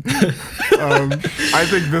one. I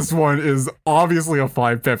think this one is obviously a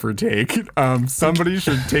 5 pepper take. Somebody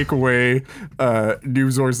should take away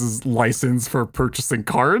Noobzor's license for purchasing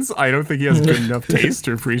cards. I don't think he has good enough taste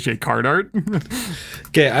to appreciate card art.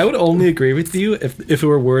 Okay, I would only agree with you if it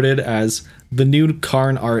were worded as the new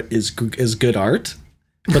Karn art is good art.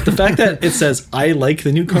 But the fact that it says I like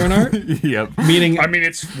the new Karn art, yep. meaning I mean,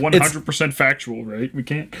 it's 100% factual, right? We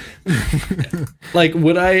can't. like,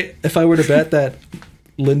 would I, if I were to bet that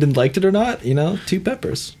Lyndon liked it or not? 2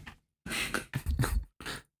 peppers.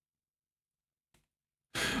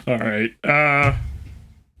 All right.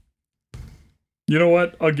 You know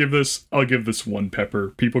what? I'll give this 1 pepper.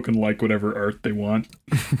 People can like whatever art they want.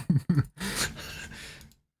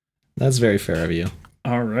 That's very fair of you.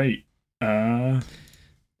 All right.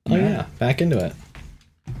 Yeah, back into it.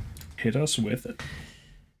 Hit us with it.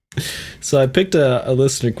 So I picked a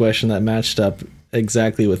listener question that matched up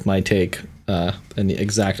exactly with my take in the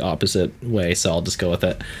exact opposite way, so I'll just go with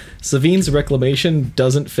it. Savine's Reclamation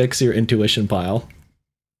doesn't fix your intuition pile.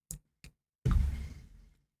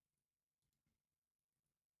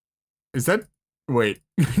 Is that Wait,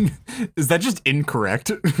 is that just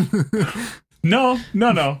incorrect? No.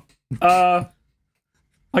 I'll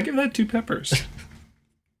give that 2 peppers.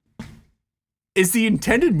 Is the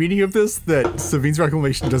intended meaning of this that Savine's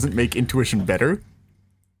Reclamation doesn't make intuition better?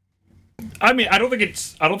 I mean, I don't think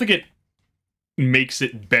it makes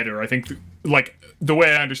it better. I think like the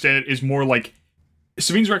way I understand it is more like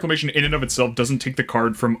Savine's Reclamation in and of itself doesn't take the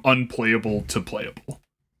card from unplayable to playable.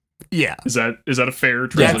 Yeah. Is that a fair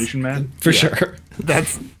translation, man? For sure.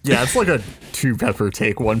 It's like a 2 pepper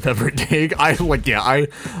take, 1 pepper take. I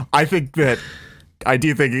think that I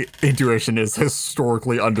do think intuition is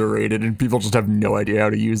historically underrated and people just have no idea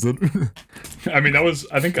how to use it. I mean,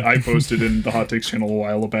 I think I posted in the Hot Takes channel a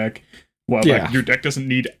while back. Your deck doesn't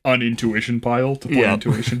need an intuition pile to play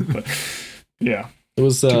intuition, but yeah. It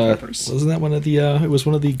was wasn't that one of the it was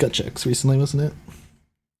one of the gut checks recently, wasn't it?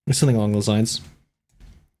 Or something along those lines.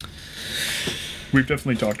 We've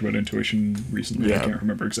definitely talked about intuition recently. Yeah. I can't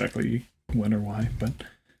remember exactly when or why, but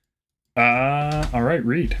all right,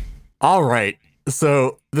 Reed. All right.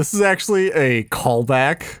 So this is actually a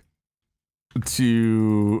callback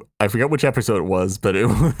to, I forget which episode it was, but it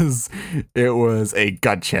was a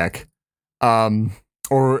gut check.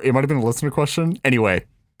 Or it might have been a listener question. Anyway,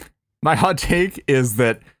 my hot take is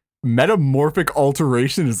that Metamorphic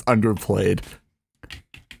Alteration is underplayed.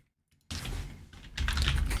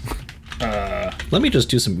 Let me just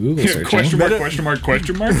do some Google searching. Question mark,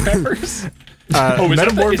 peppers?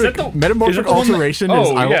 Metamorphic Alteration is,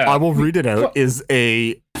 I will read it out, is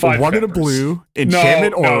a 1 in a blue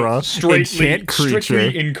enchantment aura, enchant creature.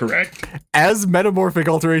 Strictly incorrect. As Metamorphic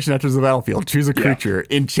Alteration enters the battlefield, choose a creature.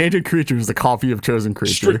 Enchanted creature is a copy of chosen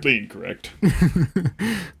creature. Strictly incorrect.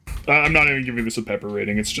 I'm not even giving this a pepper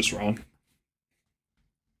rating, it's just wrong.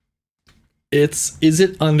 Is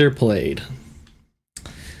it underplayed?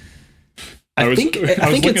 I was looking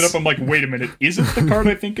it up. I'm like, wait a minute. Is it the card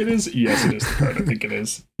I think it is? Yes, it is the card I think it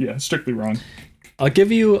is. Yeah, strictly wrong. I'll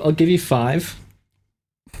give you 5.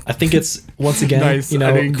 I think it's once again, nice.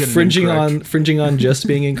 Fringing on just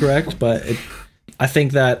being incorrect, but I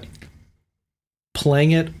think that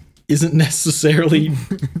playing it isn't necessarily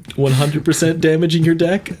 100% damaging your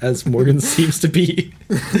deck, as Morgan seems to be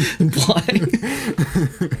implying.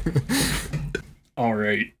 All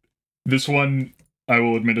right, this one, I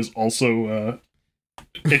will admit, is also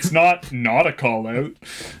it's not a call out.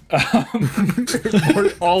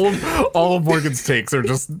 all of Morgan's takes are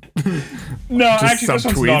just no. Actually, this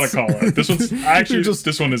one's not a call out. This one's actually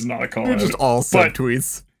this one is not a call out. Just all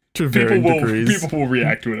subtweets to varying degrees. People will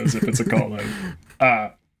react to it as if it's a call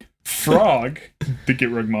out. Frog, the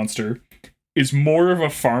Gitrog monster, is more of a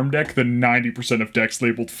farm deck than 90% of decks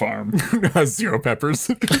labeled farm. Has 0 peppers.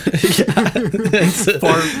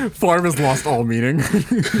 Farm has lost all meaning.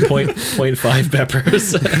 0.5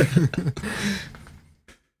 peppers.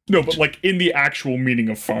 No, but like in the actual meaning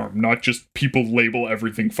of farm, not just people label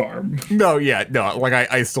everything farm. No, like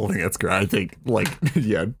I still think that's great. I think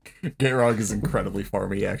Gitrog is incredibly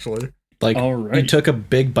farmy actually. Like, you took a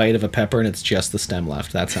big bite of a pepper and it's just the stem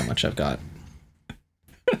left. That's how much I've got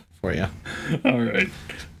for you. All right.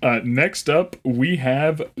 Next up, we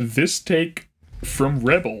have this take from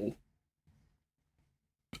Rebel.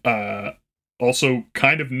 Also,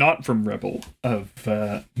 kind of not from Rebel, of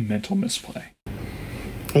Mental Misplay.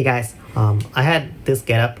 Hey guys, I had this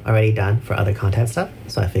getup already done for other content stuff,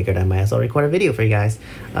 so I figured I might as well record a video for you guys,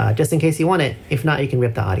 just in case you want it. If not, you can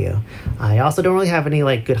rip the audio. I also don't really have any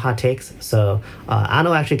good hot takes, so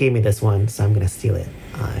Ano actually gave me this one, so I'm gonna steal it.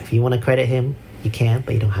 If you want to credit him, you can,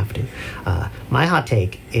 but you don't have to. My hot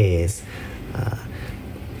take is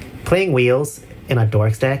playing wheels in a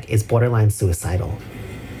Dorks deck is borderline suicidal.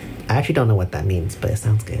 I actually don't know what that means, but it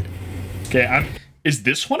sounds good. Okay, is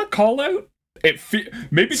this one a call out? It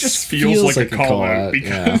maybe just feels like a call out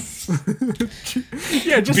because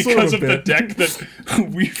just because of the deck that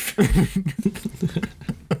we've.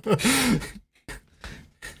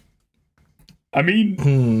 I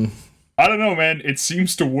mean, I don't know, man. It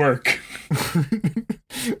seems to work.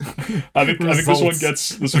 I think this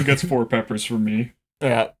one gets 4 peppers from me.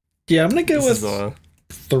 Yeah, I'm gonna go with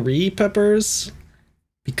 3 peppers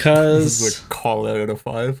because this is a call out of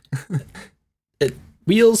 5.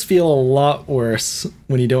 Wheels feel a lot worse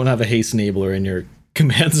when you don't have a haste enabler in your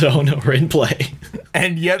command zone or in play.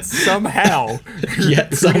 And yet somehow.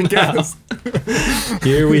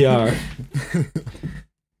 Here we are.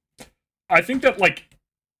 I think that,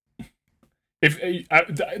 if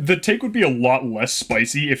the take would be a lot less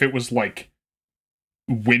spicy if it was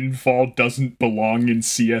Windfall doesn't belong in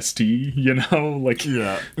CST,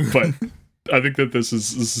 Yeah. But I think that this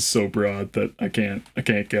is so broad that I can't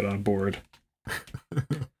get on board.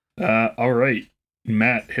 All right.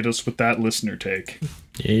 Matt, hit us with that listener take.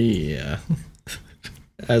 Yeah.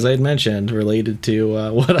 As I had mentioned, related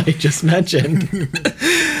to what I just mentioned,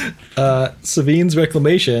 Savine's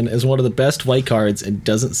Reclamation is one of the best white cards and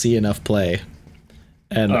doesn't see enough play.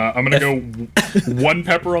 And I'm going to go 1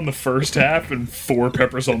 pepper on the first half and 4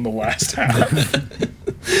 peppers on the last half.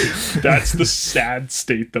 That's the sad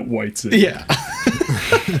state that white's in. Yeah.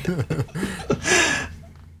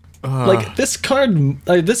 Like, this card,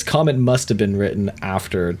 this comment must have been written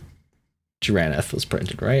after Drannith was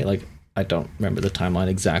printed, right? Like, I don't remember the timeline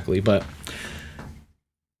exactly, but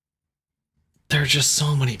there are just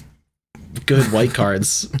so many good white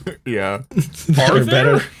cards. Yeah.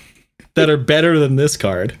 that are better than this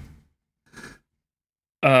card.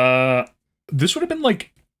 This would have been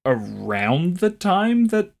like around the time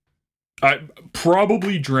that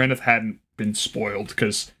probably Drannith hadn't been spoiled,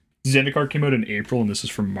 because Zendikar came out in April and this is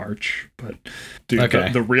from March. But dude,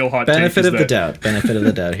 okay. the real hot benefit take of the doubt. Benefit of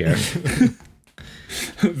the doubt here.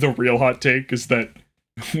 The real hot take is that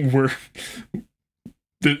we're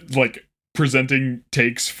like presenting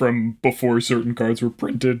takes from before certain cards were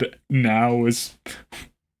printed now is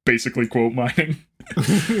basically quote mining.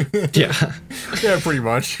 Yeah. Yeah, pretty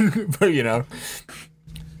much. But you know,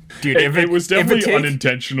 dude, it was definitely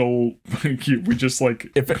unintentional. We just like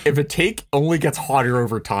if a take only gets hotter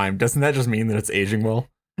over time, doesn't that just mean that it's aging well?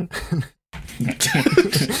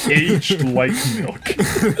 Aged like milk.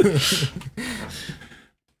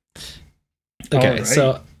 Okay, right.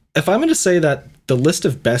 So if I'm going to say that the list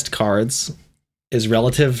of best cards is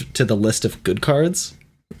relative to the list of good cards,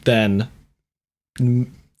 then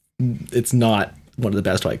it's not one of the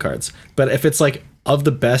best white cards. But if it's like of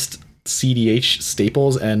the best CDH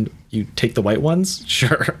staples and you take the white ones,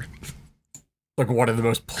 sure. Like one of the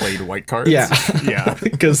most played white cards? Yeah. Yeah.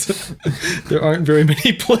 Because there aren't very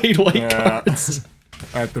many played white cards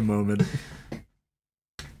at the moment.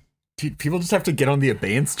 Dude, people just have to get on the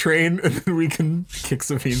Abeyance train and then we can kick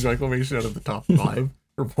Savine's Reclamation out of the top 5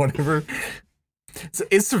 or whatever. So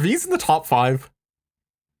is Savine's in the top 5?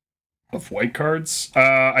 Of white cards?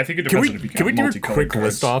 I think it depends on if you Can we do a quick cards.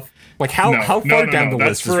 list off? Like how far down the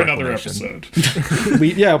list for is another Reclamation? episode.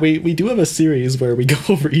 we do have a series where we go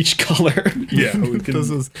over each color. Yeah, we can.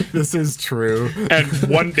 This is true. And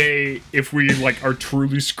one day, if we like are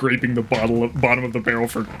truly scraping the bottom of the barrel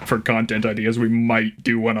for content ideas, we might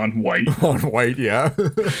do one on white. On white, yeah.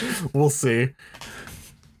 We'll see.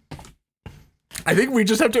 I think we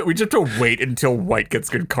just have to wait until white gets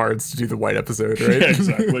good cards to do the white episode, right? Yeah,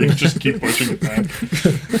 exactly. Just keep pushing it back.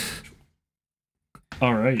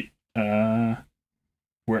 All right.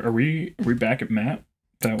 Where are we? Are we back at Matt?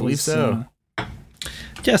 I believe so.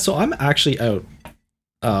 Yeah, so I'm actually out.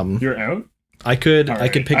 You're out? I could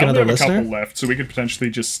pick another listener. A couple left, so we could potentially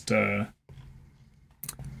just. Do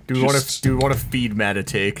we want to feed Matt a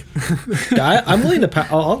take? Yeah, I'm willing to.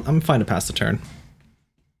 I'm fine to pass the turn.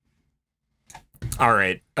 All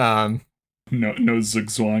right. No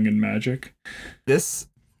Zugzwang and magic. If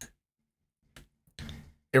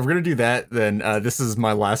we're gonna do that, then this is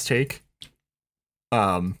my last take.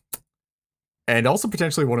 And also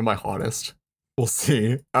potentially one of my hottest. We'll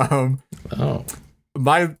see.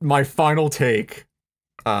 My final take,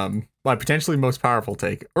 my potentially most powerful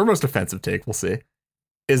take, or most offensive take, we'll see,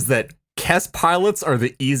 is that Kess pilots are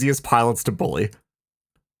the easiest pilots to bully.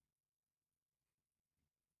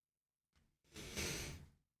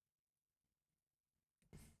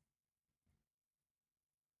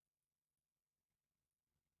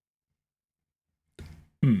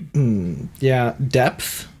 Yeah,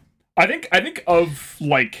 depth. I think of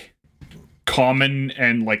like common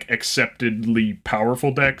and like acceptedly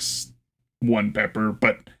powerful decks, 1 pepper,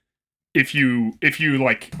 but if you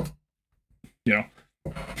like, you know,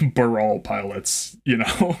 Baral pilots, you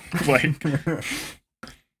know, like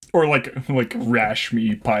or like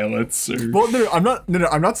Rashmi pilots. Or... Well, I'm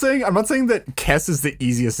not saying that Kess is the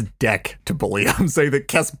easiest deck to bully. I'm saying that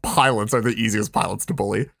Kess pilots are the easiest pilots to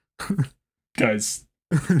bully. Guys,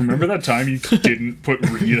 remember that time you didn't put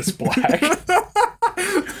Regis Black?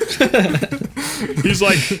 He's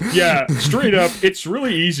like, yeah, straight up, it's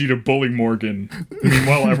really easy to bully Morgan.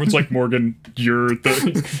 Meanwhile, everyone's like, Morgan, you're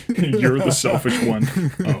the selfish one.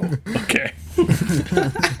 Oh, okay.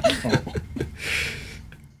 Oh.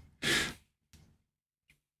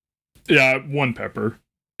 Yeah, 1 pepper.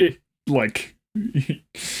 It like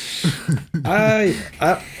I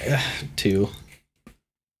 2.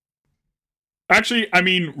 Actually, I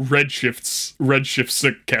mean, Redshifts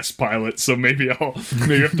a Kess pilot, so maybe I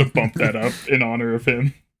have to bump that up in honor of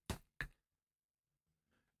him.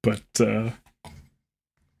 But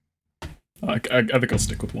I think I'll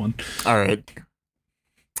stick with 1. All right.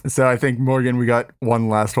 So I think, Morgan, we got one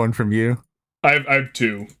last one from you. I have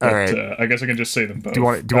two. But, All right. I guess I can just say them both. Do you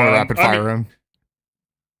want to rapid fire him?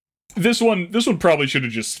 This one probably should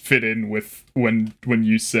have just fit in with when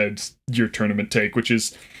you said your tournament take, which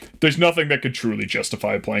is there's nothing that could truly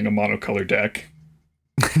justify playing a monocolor deck.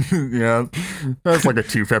 Yeah, that's like a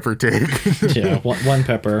 2-pepper take. Yeah, one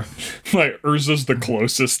pepper. Like Urza's the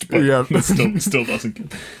closest, but Yeah. still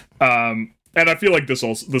doesn't. And I feel like this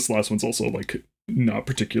last one's also like not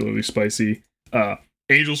particularly spicy.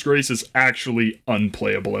 Angel's Grace is actually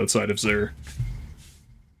unplayable outside of Zur.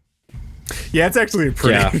 Yeah, it's actually a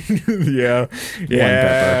pretty. Yeah,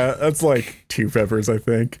 pepper. That's like 2 peppers, I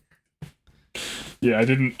think. Yeah,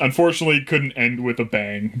 unfortunately couldn't end with a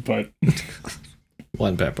bang, but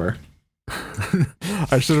 1 pepper.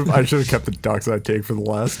 I should have kept the Dockside take for the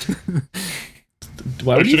last.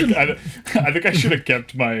 Why would you even... I think I should have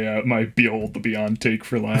kept my my Behold the Beyond take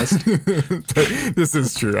for last. This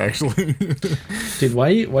is true, actually. Dude, why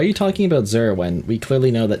are you talking about Zur when we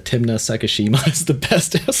clearly know that Tymna Sekishima is the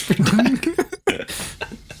best Esper deck?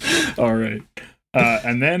 All right.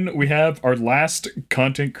 And then we have our last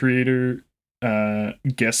content creator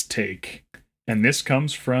guest take. And this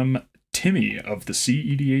comes from Timmy of the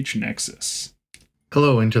CEDH Nexus.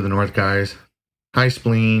 Hello, Into the North, guys. Hi,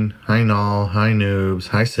 Spleen. Hi, Null. Hi, Noobs.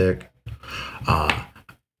 Hi, Sick. I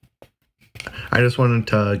just wanted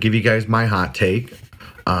to give you guys my hot take.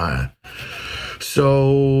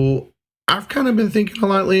 So I've kind of been thinking a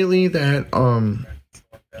lot lately that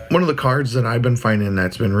one of the cards that I've been finding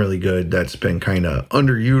that's been really good, that's been kind of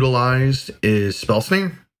underutilized, is Spell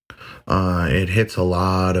Snare. It hits a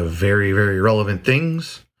lot of very, very relevant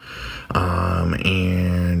things.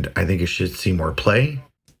 And I think it should see more play.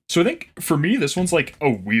 So I think for me, this one's like a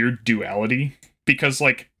weird duality because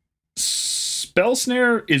like Spell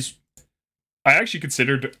Snare is, I actually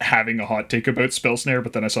considered having a hot take about Spell Snare,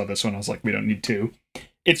 but then I saw this one. I was like, we don't need to.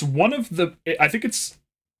 It's I think it's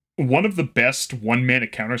one of the best 1-mana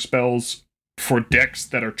counter spells for decks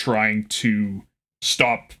that are trying to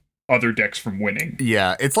stop other decks from winning.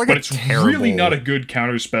 Yeah, it's like but it's really not a good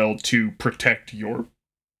counter spell to protect your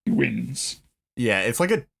wins. Yeah, it's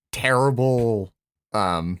like a terrible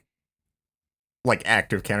like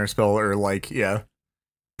active counterspell or like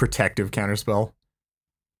protective counterspell.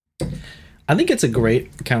 I think it's a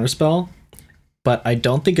great counterspell, but I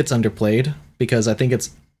don't think it's underplayed because I think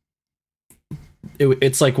it's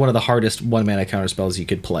like one of the hardest 1-mana counterspells you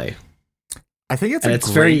could play. I think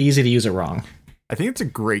it's very easy to use it wrong. I think it's a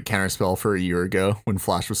great counterspell for a year ago when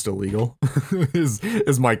Flash was still legal.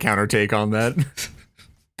 is my counter take on that.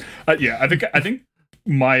 Yeah, I think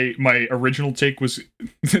my original take was,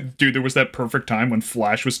 dude, there was that perfect time when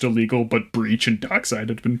Flash was still legal, but Breach and Dockside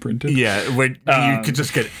had been printed. Yeah, when you could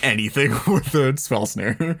just get anything with the Spell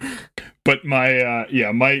Snare. But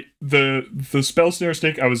the Spell Snare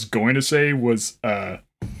take I was going to say was I'll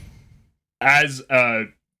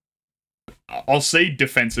say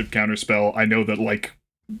defensive counterspell. I know that like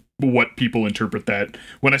what people interpret that.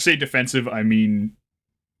 When I say defensive, I mean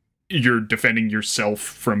you're defending yourself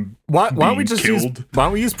from why don't we just killed. Why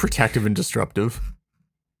don't we use protective and disruptive?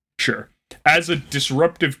 Sure. As a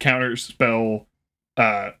disruptive counter spell,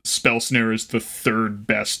 Spell Snare is the 3rd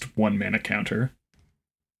best 1-mana counter,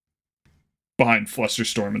 behind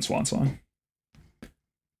Flusterstorm and Swansong.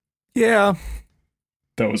 Yeah,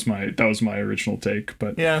 that was my original take.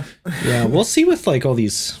 But yeah, we'll see with like all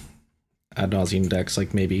these ad nauseum decks,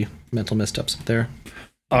 like maybe Mental Missteps up there.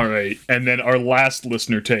 All right, and then our last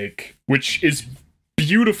listener take, which is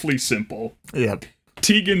beautifully simple. Yep.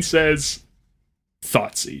 Tegan says,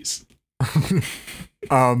 Thoughtseize.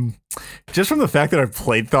 Just from the fact that I've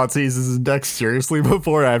played Thoughtseize as a deck seriously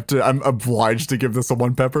before, I'm obliged to give this a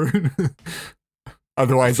 1 pepper.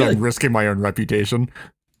 Otherwise, I'm risking my own reputation.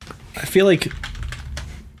 I feel like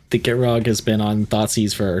the Gitrog has been on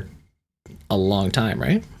Thoughtseize for a long time,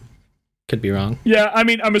 right? Could be wrong. Yeah, I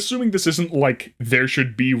mean, I'm assuming this isn't like there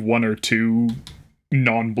should be 1 or 2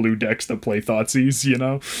 non-blue decks that play Thoughtseize, you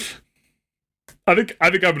know? I think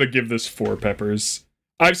I'm gonna give this 4 peppers.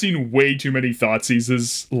 I've seen way too many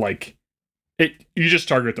Thoughtseizes, like you just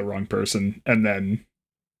target the wrong person, and then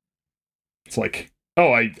it's like,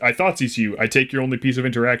 oh, I Thoughtseize you, I take your only piece of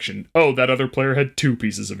interaction. Oh, that other player had 2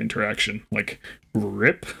 pieces of interaction. Like,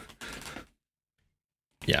 rip.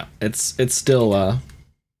 Yeah, it's still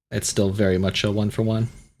very much a 1-for-1.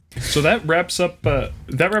 So that wraps up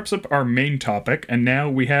our main topic, and now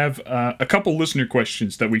we have a couple listener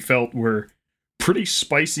questions that we felt were pretty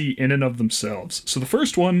spicy in and of themselves. So the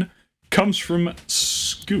first one comes from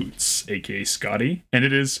Scoots, aka Scotty, and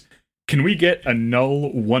it is, can we get a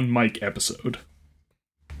Null 1 mic episode?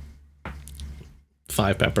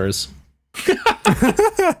 5 peppers.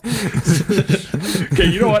 Okay,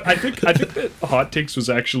 you know what? I think that Hot Takes was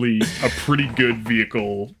actually a pretty good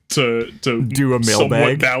vehicle to do a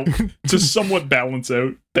mailbag to somewhat balance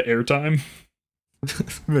out the airtime.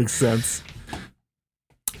 Makes sense.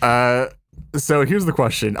 So here's the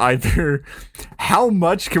question: either how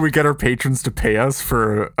much can we get our patrons to pay us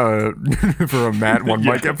for a Matt One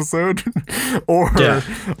Mic episode, or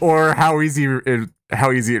how easy is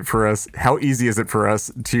it for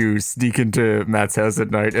us to sneak into Matt's house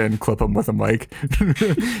at night and clip him with a mic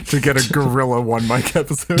to get a guerrilla One Mic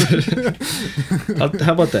episode?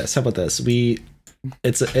 How about this?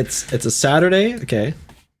 It's a Saturday. Okay,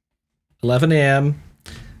 11 a.m.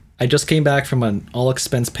 I just came back from an all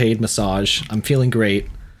expense paid massage. I'm feeling great.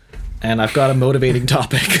 And I've got a motivating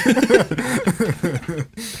topic.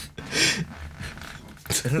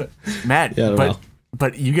 Matt,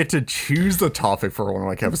 but you get to choose the topic for one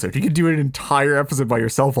like episode. You could do an entire episode by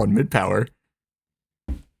yourself on Mid-Power.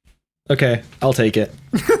 Okay, I'll take it.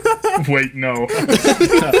 Wait, no. I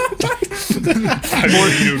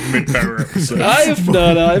want you to Mid-Power episode. I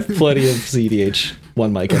have plenty of CDH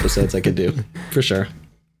One Mic episodes I could do, for sure.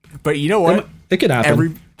 But you know what? It could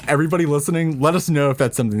happen. Everybody listening, let us know if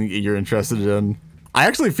that's something that you're interested in. I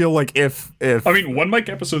actually feel like if I mean, One Mic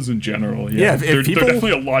episodes in general, they're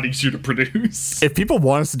definitely a lot easier to produce. If people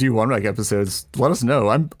want us to do One Mic episodes, let us know.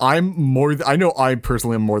 I know I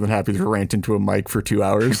personally am more than happy to rant into a mic for 2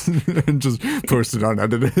 hours and just post it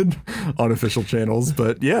unedited on official channels.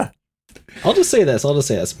 But yeah, I'll just say this.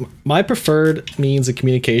 My preferred means of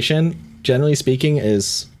communication, generally speaking,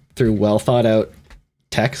 is through well thought out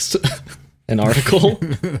text, an article.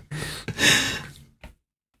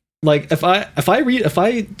 Like if I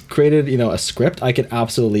created, a script, I could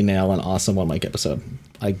absolutely nail an awesome One Mic episode.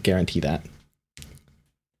 I guarantee that.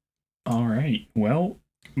 All right. Well,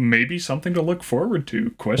 maybe something to look forward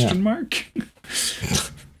to? Question mark.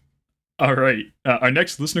 All right. Our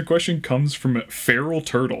next listener question comes from Feral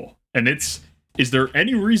Turtle, and it's: is there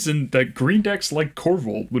any reason that green decks like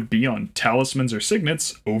Corvold would be on talismans or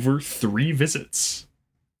signets over 3 visits?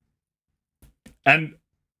 And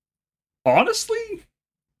honestly,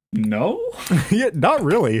 no. Yeah, not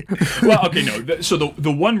really. Well, okay, no. So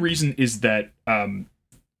the one reason is that 3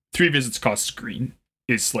 visits costs green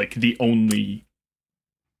is like the only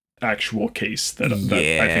actual case that I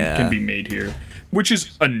think can be made here, which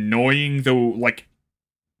is annoying though. Like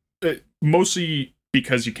mostly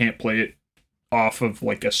because you can't play it off of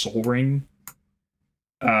like a Soul Ring,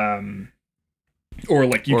 or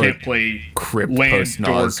like you can't play Crypt Land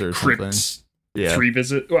Dork or Crypt. something. 3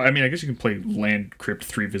 visit. Well, I mean, I guess you can play Land Crypt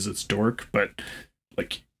 3 visits Dork, but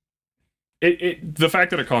like the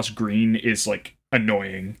fact that it costs green is like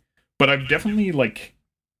annoying. But I've definitely like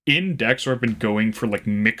in decks where I've been going for like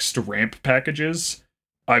mixed ramp packages,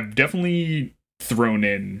 I've definitely thrown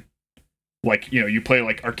in like, you play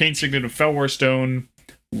like Arcane Signet of Felwar Stone,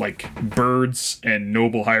 like Birds and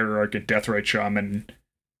Noble Hierarch and Deathrite Shaman,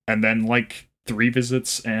 and then like 3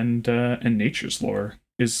 visits and Nature's Lore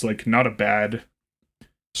is like not a bad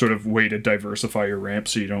sort of way to diversify your ramp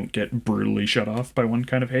so you don't get brutally shut off by one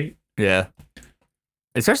kind of hate. Yeah.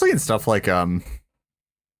 Especially in stuff like I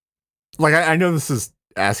know this is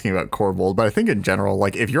asking about Corvold, but I think in general,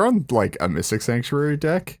 like if you're on like a Mystic Sanctuary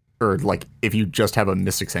deck, or like if you just have a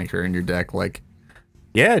Mystic Sanctuary in your deck, like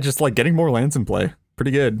yeah, just like getting more lands in play.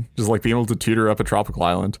 Pretty good. Just like being able to tutor up a tropical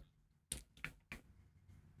island.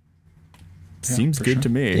 Seems good to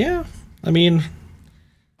me. Yeah. I mean,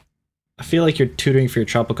 I feel like you're tutoring for your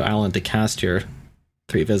tropical island to cast your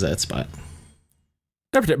 3 visits, but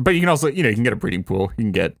you can also, you can get a breeding pool. You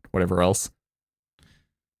can get whatever else.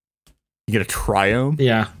 You get a triome.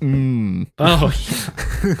 Yeah. Oh,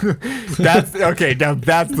 that's okay. Now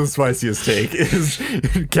that's the spiciest take: is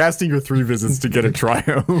casting your 3 visits to get a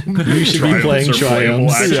triome. You should be playing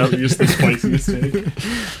triomes. Actually, is the spiciest take.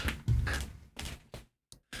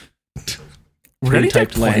 Would any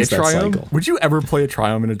deck play a triome? Would you ever play a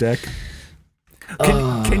triome in a deck?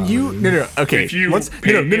 Can you? No. Okay. Let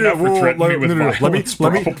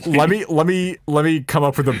me come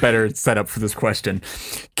up with a better setup for this question.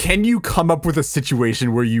 Can you come up with a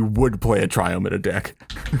situation where you would play a triome in a deck?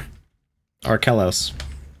 Arkelos.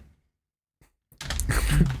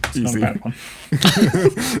 Easy. Not a bad one.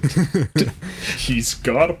 He's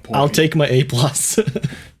got a point. I'll take my A+.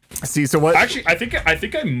 See, so what? Actually, I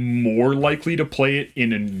think I'm more likely to play it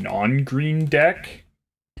in a non-green deck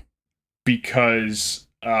because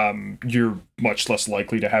you're much less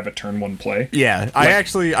likely to have a turn 1 play. Yeah, I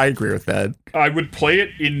agree with that. I would play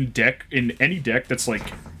it in any deck that's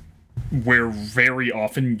like where very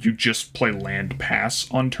often you just play land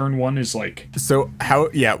pass on turn 1 is like... So how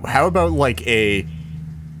about like a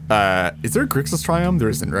is there a Grixis Triumph? There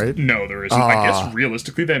isn't, right? No, there isn't. I guess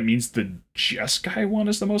realistically that means the Jeskai one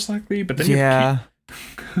is the most likely, but then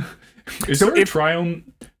is there a Triumph?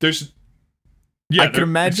 There's I can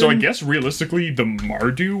imagine. So I guess realistically the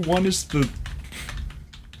Mardu one is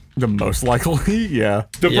the most likely. Yeah.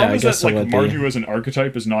 The problem is that like Mardu as an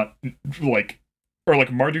archetype is not like, or like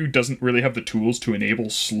Mardu doesn't really have the tools to enable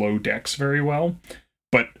slow decks very well,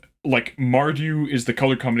 but like Mardu is the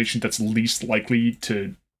color combination that's least likely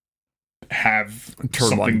to have turn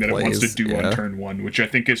something that plays, it wants to do on turn 1, which I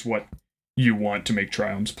think is what you want to make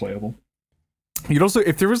Triumphs playable. You'd also,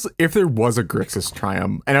 if there was a Grixis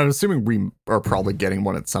Triumph, and I'm assuming we are probably getting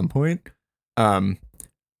one at some point,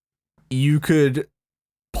 you could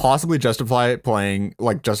possibly justify playing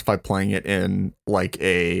it in like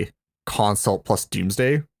a Consult plus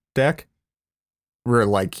Doomsday deck, where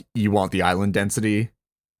like you want the island density,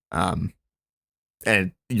 and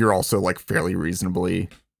you're also like fairly reasonably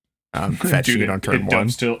fetching it on turn 1.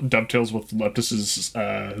 Dovetails with Leptis's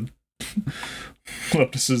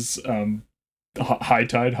High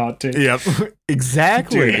Tide hot take. Yep,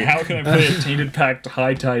 exactly. Dude, how can I play a Tainted Pact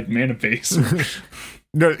High Tide mana base?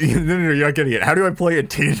 No, you're not getting it. How do I play a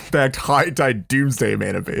Tainted Pact High Tide Doomsday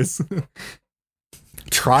mana base?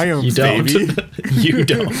 Triumphs, you don't. baby. You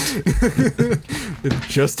don't. It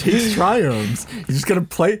just takes triumphs. You just gotta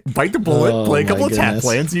bite the bullet, play a couple of tap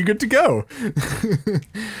lands, and you're good to go.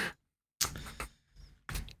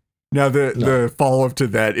 Now the follow-up to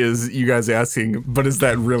that is you guys asking, but is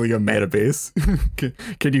that really a mana base?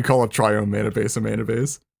 Can you call a Triumph mana base a mana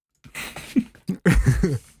base?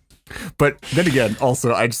 But then again,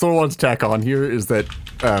 also, I just want to tack on here is that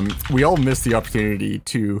we all missed the opportunity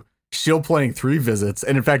to shield playing 3 visits,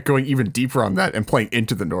 and in fact going even deeper on that and playing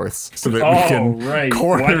Into the Norths, so that we can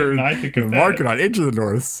corner the market on Into the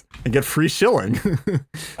Norths and get free shilling.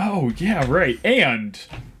 Oh, yeah, right. And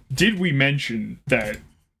did we mention that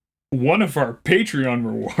one of our Patreon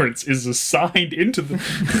rewards is assigned into the...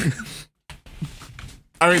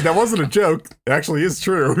 I mean, that wasn't a joke. It actually is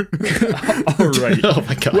true. All right. Oh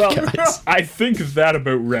my god, well, guys. I think that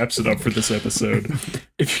about wraps it up for this episode.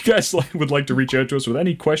 If you guys would like to reach out to us with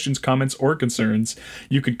any questions, comments, or concerns,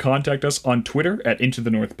 you can contact us on Twitter at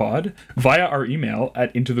IntoTheNorthPod, via our email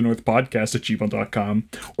at IntoTheNorthPodcast@gmail.com,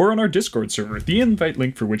 or on our Discord server, the invite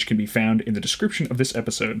link for which can be found in the description of this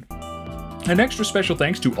episode. An extra special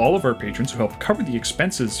thanks to all of our patrons who help cover the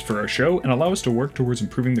expenses for our show and allow us to work towards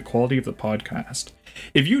improving the quality of the podcast.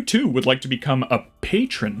 If you too would like to become a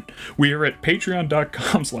patron, we are at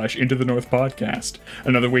patreon.com/IntoTheNorthPodcast.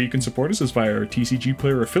 Another way you can support us is via our TCG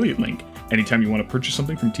Player affiliate link. Anytime you want to purchase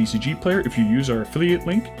something from TCG Player, if you use our affiliate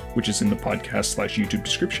link, which is in the podcast/YouTube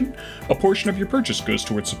description, a portion of your purchase goes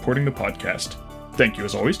towards supporting the podcast. Thank you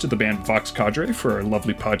as always to the band Vox Cadre for our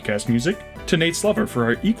lovely podcast music, to Nate Slover for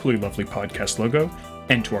our equally lovely podcast logo,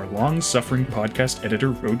 and to our long-suffering podcast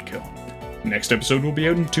editor Roadkill. Next episode will be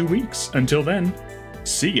out in 2 weeks. Until then,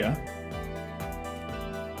 see ya.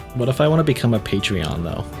 What if I want to become a Patreon,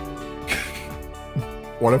 though?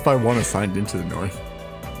 What if I want to sign Into the North?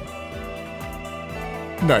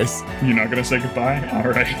 Nice. You're not gonna say goodbye?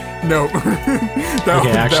 Alright. Nope.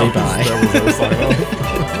 Okay, actually, bye. That was our sign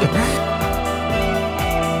off.